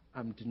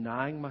 I'm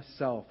denying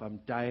myself. I'm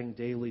dying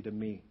daily to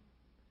me.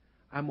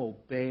 I'm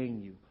obeying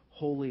you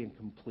wholly and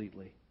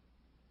completely.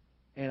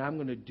 And I'm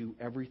going to do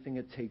everything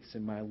it takes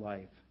in my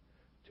life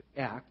to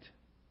act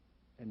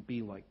and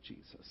be like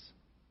Jesus."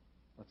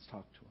 Let's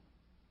talk to him.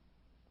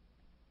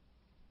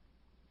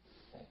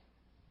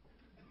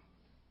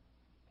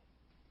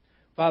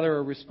 Father,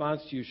 a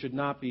response to you should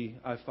not be,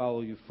 "I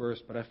follow you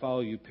first," but "I follow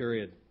you,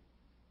 period."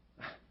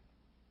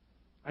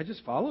 I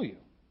just follow you.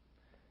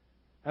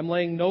 I'm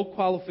laying no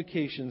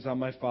qualifications on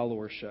my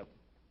followership.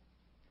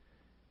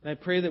 And I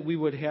pray that we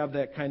would have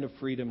that kind of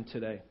freedom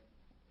today.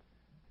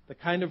 The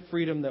kind of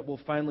freedom that will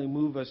finally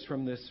move us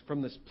from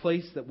this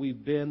place that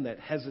we've been that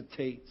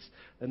hesitates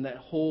and that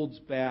holds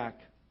back.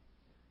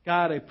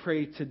 God, I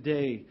pray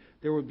today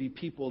there would be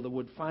people that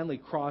would finally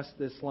cross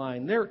this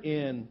line. They're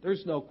in.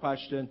 There's no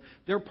question.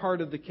 They're part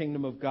of the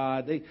kingdom of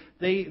God.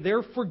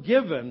 They're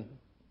forgiven.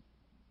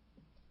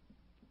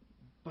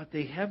 But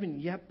they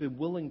haven't yet been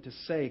willing to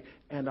say,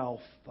 and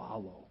I'll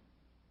follow.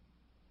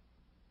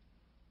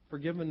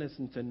 Forgiveness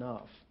isn't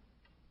enough.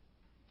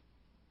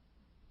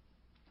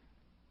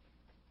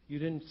 You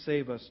didn't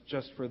save us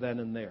just for then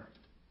and there.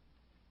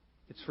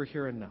 It's for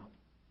here and now.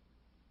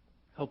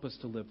 Help us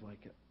to live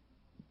like it.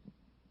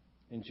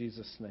 In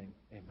Jesus' name,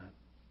 amen.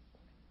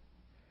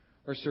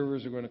 Our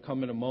servers are going to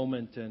come in a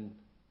moment and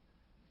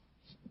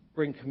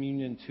bring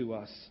communion to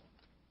us.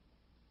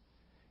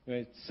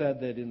 It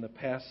said that in the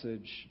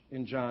passage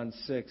in John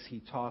 6,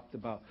 he talked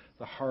about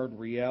the hard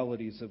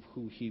realities of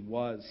who he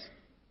was.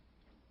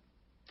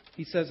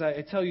 He says,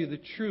 I tell you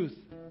the truth.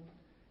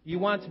 You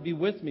want to be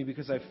with me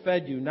because I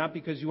fed you, not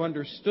because you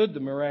understood the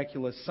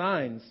miraculous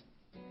signs.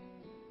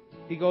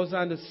 He goes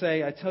on to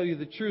say, I tell you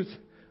the truth.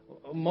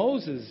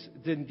 Moses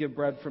didn't give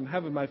bread from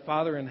heaven. My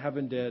Father in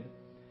heaven did.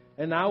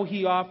 And now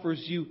he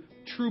offers you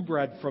true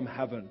bread from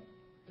heaven.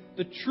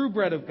 The true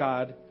bread of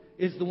God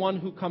is the one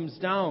who comes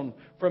down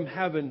from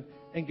heaven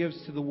and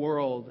gives to the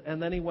world.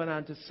 And then he went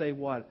on to say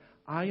what?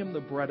 I am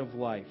the bread of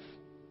life.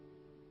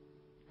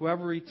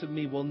 Whoever eats of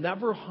me will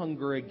never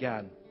hunger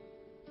again.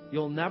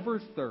 You'll never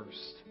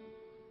thirst.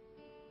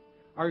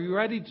 Are you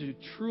ready to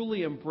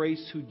truly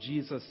embrace who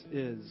Jesus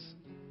is?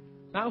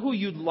 Not who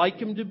you'd like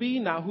him to be,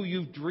 not who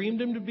you've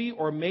dreamed him to be,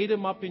 or made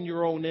him up in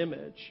your own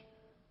image.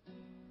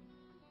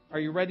 Are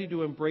you ready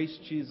to embrace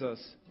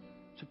Jesus?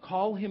 To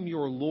call him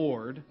your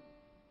Lord?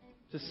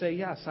 To say,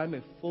 yes, I'm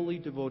a fully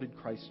devoted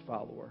Christ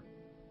follower.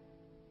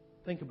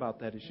 Think about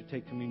that as you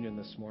take communion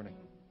this morning.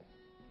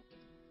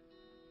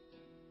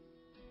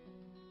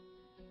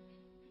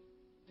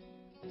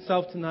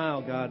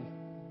 Self-denial, God.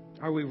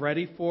 Are we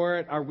ready for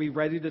it? Are we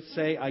ready to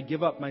say, I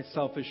give up my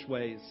selfish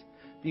ways?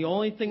 The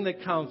only thing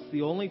that counts,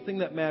 the only thing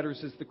that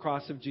matters is the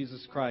cross of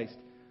Jesus Christ.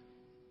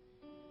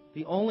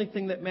 The only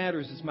thing that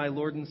matters is my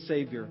Lord and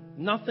Savior.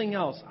 Nothing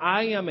else.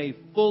 I am a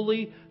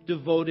fully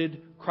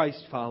devoted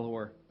Christ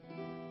follower.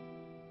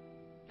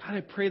 God,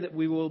 I pray that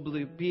we will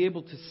be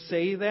able to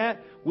say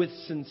that with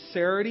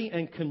sincerity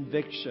and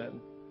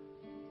conviction.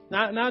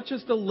 Not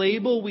just a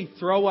label we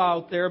throw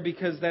out there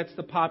because that's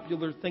the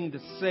popular thing to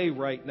say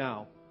right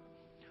now.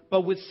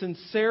 But with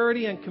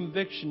sincerity and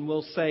conviction,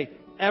 we'll say,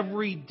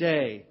 every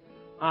day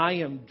I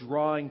am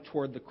drawing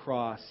toward the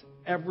cross.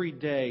 Every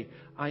day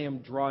I am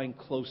drawing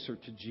closer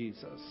to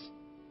Jesus.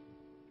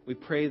 We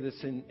pray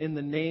this in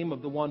the name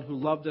of the one who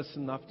loved us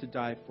enough to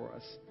die for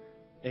us.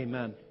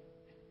 Amen.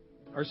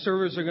 Our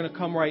servers are going to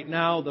come right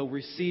now. They'll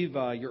receive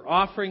your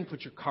offering.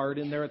 Put your card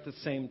in there at the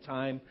same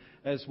time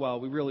as well.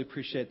 We really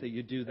appreciate that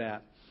you do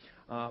that.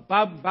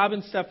 Bob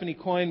and Stephanie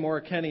Coyne,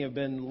 Maura Kenny, have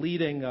been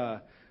leading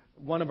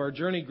one of our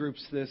journey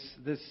groups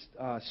this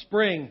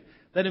spring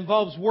that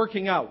involves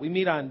working out. We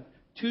meet on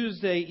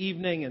Tuesday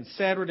evening and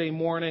Saturday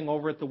morning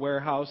over at the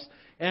warehouse.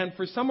 And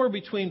for somewhere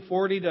between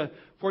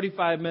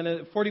 45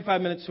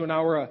 minutes to an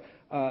hour,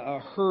 a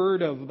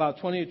herd of about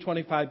 20 to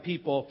 25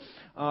 people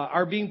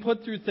are being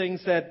put through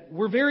things that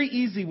were very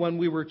easy when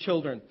we were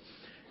children.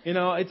 You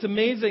know, it's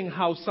amazing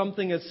how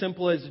something as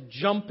simple as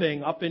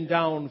jumping up and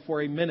down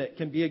for a minute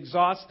can be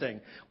exhausting.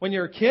 When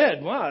you're a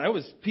kid, wow, that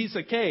was a piece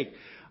of cake.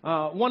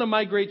 One of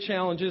my great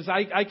challenges,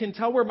 I can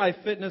tell where my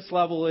fitness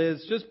level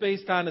is just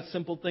based on a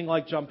simple thing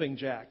like jumping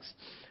jacks.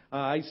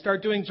 I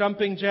start doing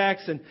jumping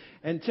jacks,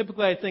 and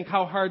typically I think,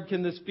 how hard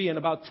can this be? And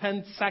about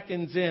 10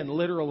 seconds in,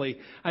 literally,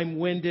 I'm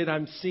winded,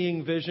 I'm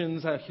seeing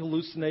visions,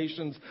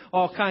 hallucinations,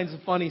 all kinds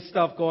of funny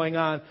stuff going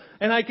on.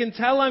 And I can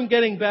tell I'm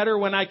getting better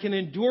when I can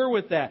endure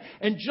with that.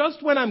 And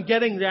just when I'm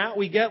getting that,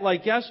 we get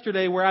like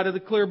yesterday, where out of the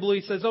clear blue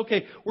he says,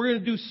 okay, we're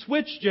going to do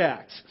switch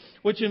jacks,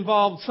 which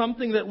involved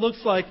something that looks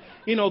like,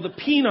 the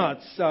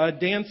Peanuts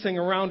dancing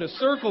around a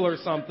circle or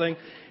something.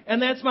 And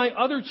that's my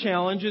other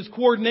challenge, is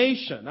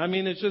coordination. I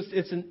mean,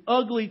 it's an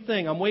ugly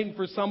thing. I'm waiting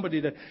for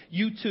somebody to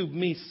YouTube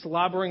me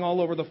slobbering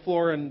all over the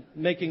floor and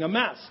making a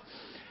mess.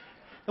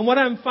 And what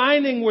I'm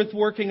finding with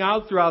working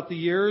out throughout the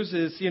years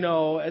is,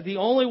 the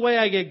only way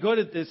I get good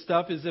at this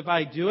stuff is if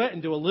I do it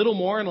and do a little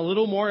more and a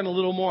little more and a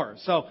little more.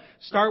 So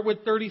start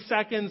with 30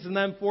 seconds and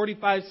then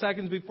 45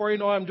 seconds. Before you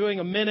know it, I'm doing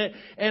a minute.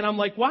 And I'm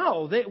like,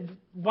 wow,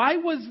 why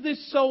was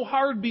this so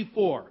hard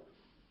before?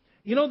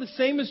 The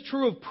same is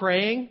true of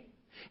praying.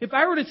 If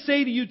I were to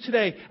say to you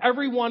today,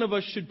 every one of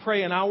us should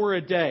pray an hour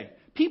a day,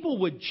 people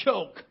would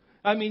choke.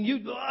 I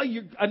mean,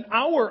 an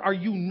hour? Are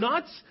you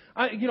nuts?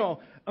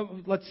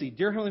 Let's see.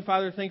 Dear Heavenly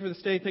Father, thank you for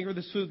this day. Thank you for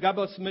this food. God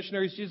bless the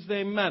missionaries. Jesus'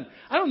 name, amen.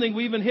 I don't think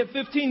we even hit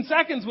 15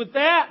 seconds with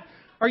that.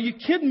 Are you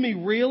kidding me,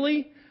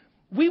 really?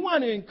 We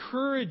want to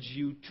encourage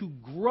you to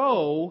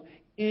grow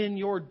in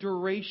your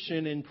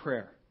duration in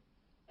prayer.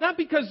 Not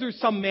because there's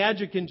some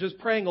magic in just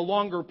praying a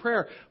longer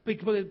prayer,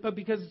 but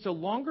because it's a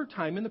longer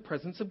time in the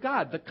presence of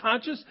God. The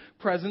conscious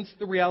presence,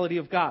 the reality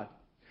of God.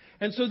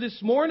 And so this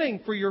morning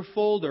for your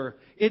folder,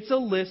 it's a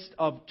list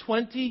of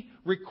 20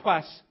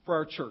 requests for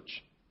our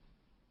church.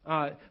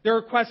 There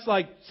are requests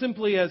like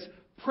simply as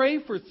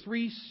pray for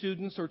 3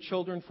 students or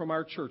children from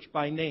our church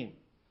by name.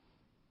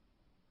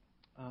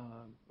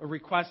 A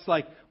request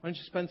like, why don't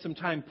you spend some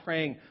time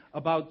praying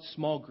about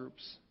small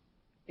groups?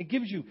 It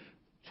gives you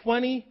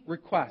 20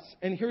 requests.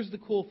 And here's the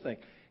cool thing.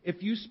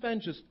 If you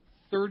spend just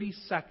 30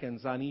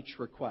 seconds on each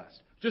request,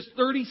 just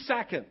 30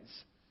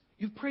 seconds,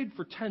 you've prayed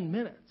for 10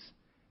 minutes.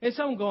 And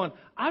someone going,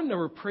 I've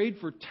never prayed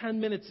for 10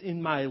 minutes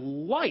in my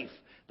life.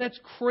 That's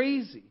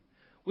crazy.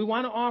 We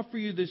want to offer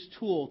you this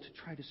tool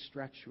to try to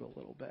stretch you a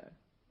little bit.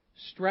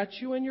 Stretch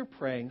you in your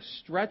praying,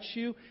 stretch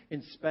you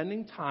in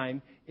spending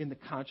time in the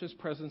conscious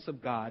presence of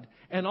God,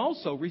 and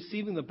also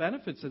receiving the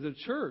benefits of the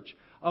church,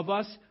 of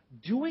us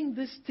doing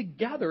this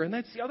together. And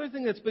that's the other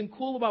thing that's been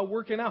cool about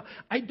working out.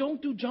 I don't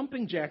do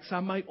jumping jacks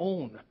on my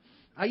own.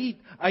 I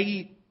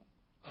eat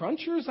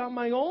crunchers on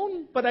my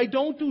own, but I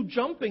don't do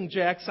jumping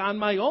jacks on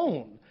my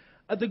own.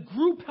 The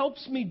group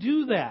helps me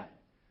do that.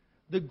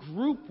 The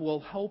group will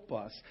help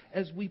us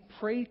as we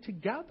pray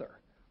together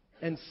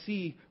and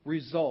see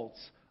results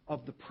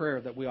of the prayer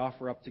that we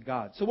offer up to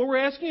God. So what we're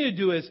asking you to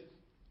do is,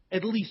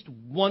 at least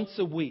once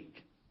a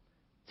week,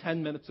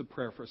 10 minutes of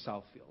prayer for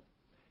Southfield.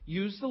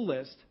 Use the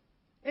list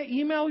and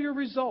email your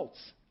results.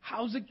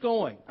 How's it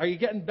going? Are you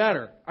getting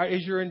better?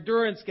 Is your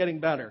endurance getting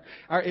better?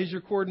 Is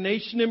your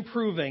coordination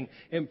improving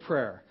in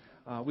prayer?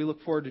 We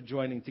look forward to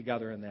joining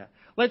together in that.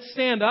 Let's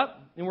stand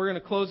up, and we're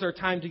going to close our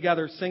time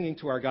together singing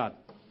to our God.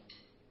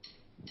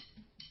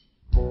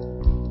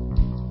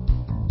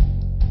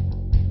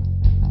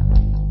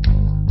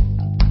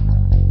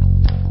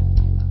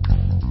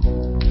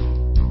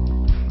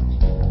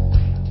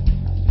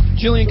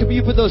 Julian, could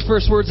you put those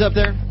first words up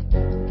there?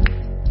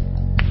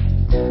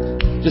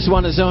 Just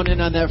want to zone in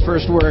on that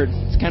first word.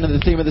 It's kind of the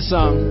theme of the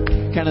song,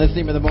 kind of the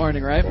theme of the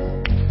morning, right?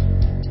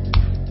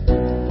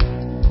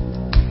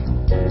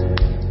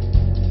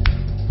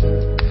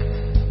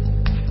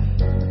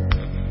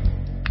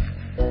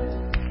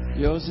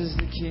 Yours is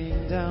the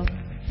kingdom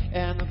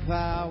and the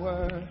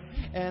power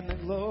and the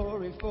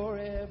glory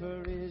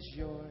forever is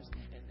yours,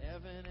 and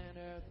heaven and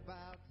earth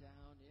bow.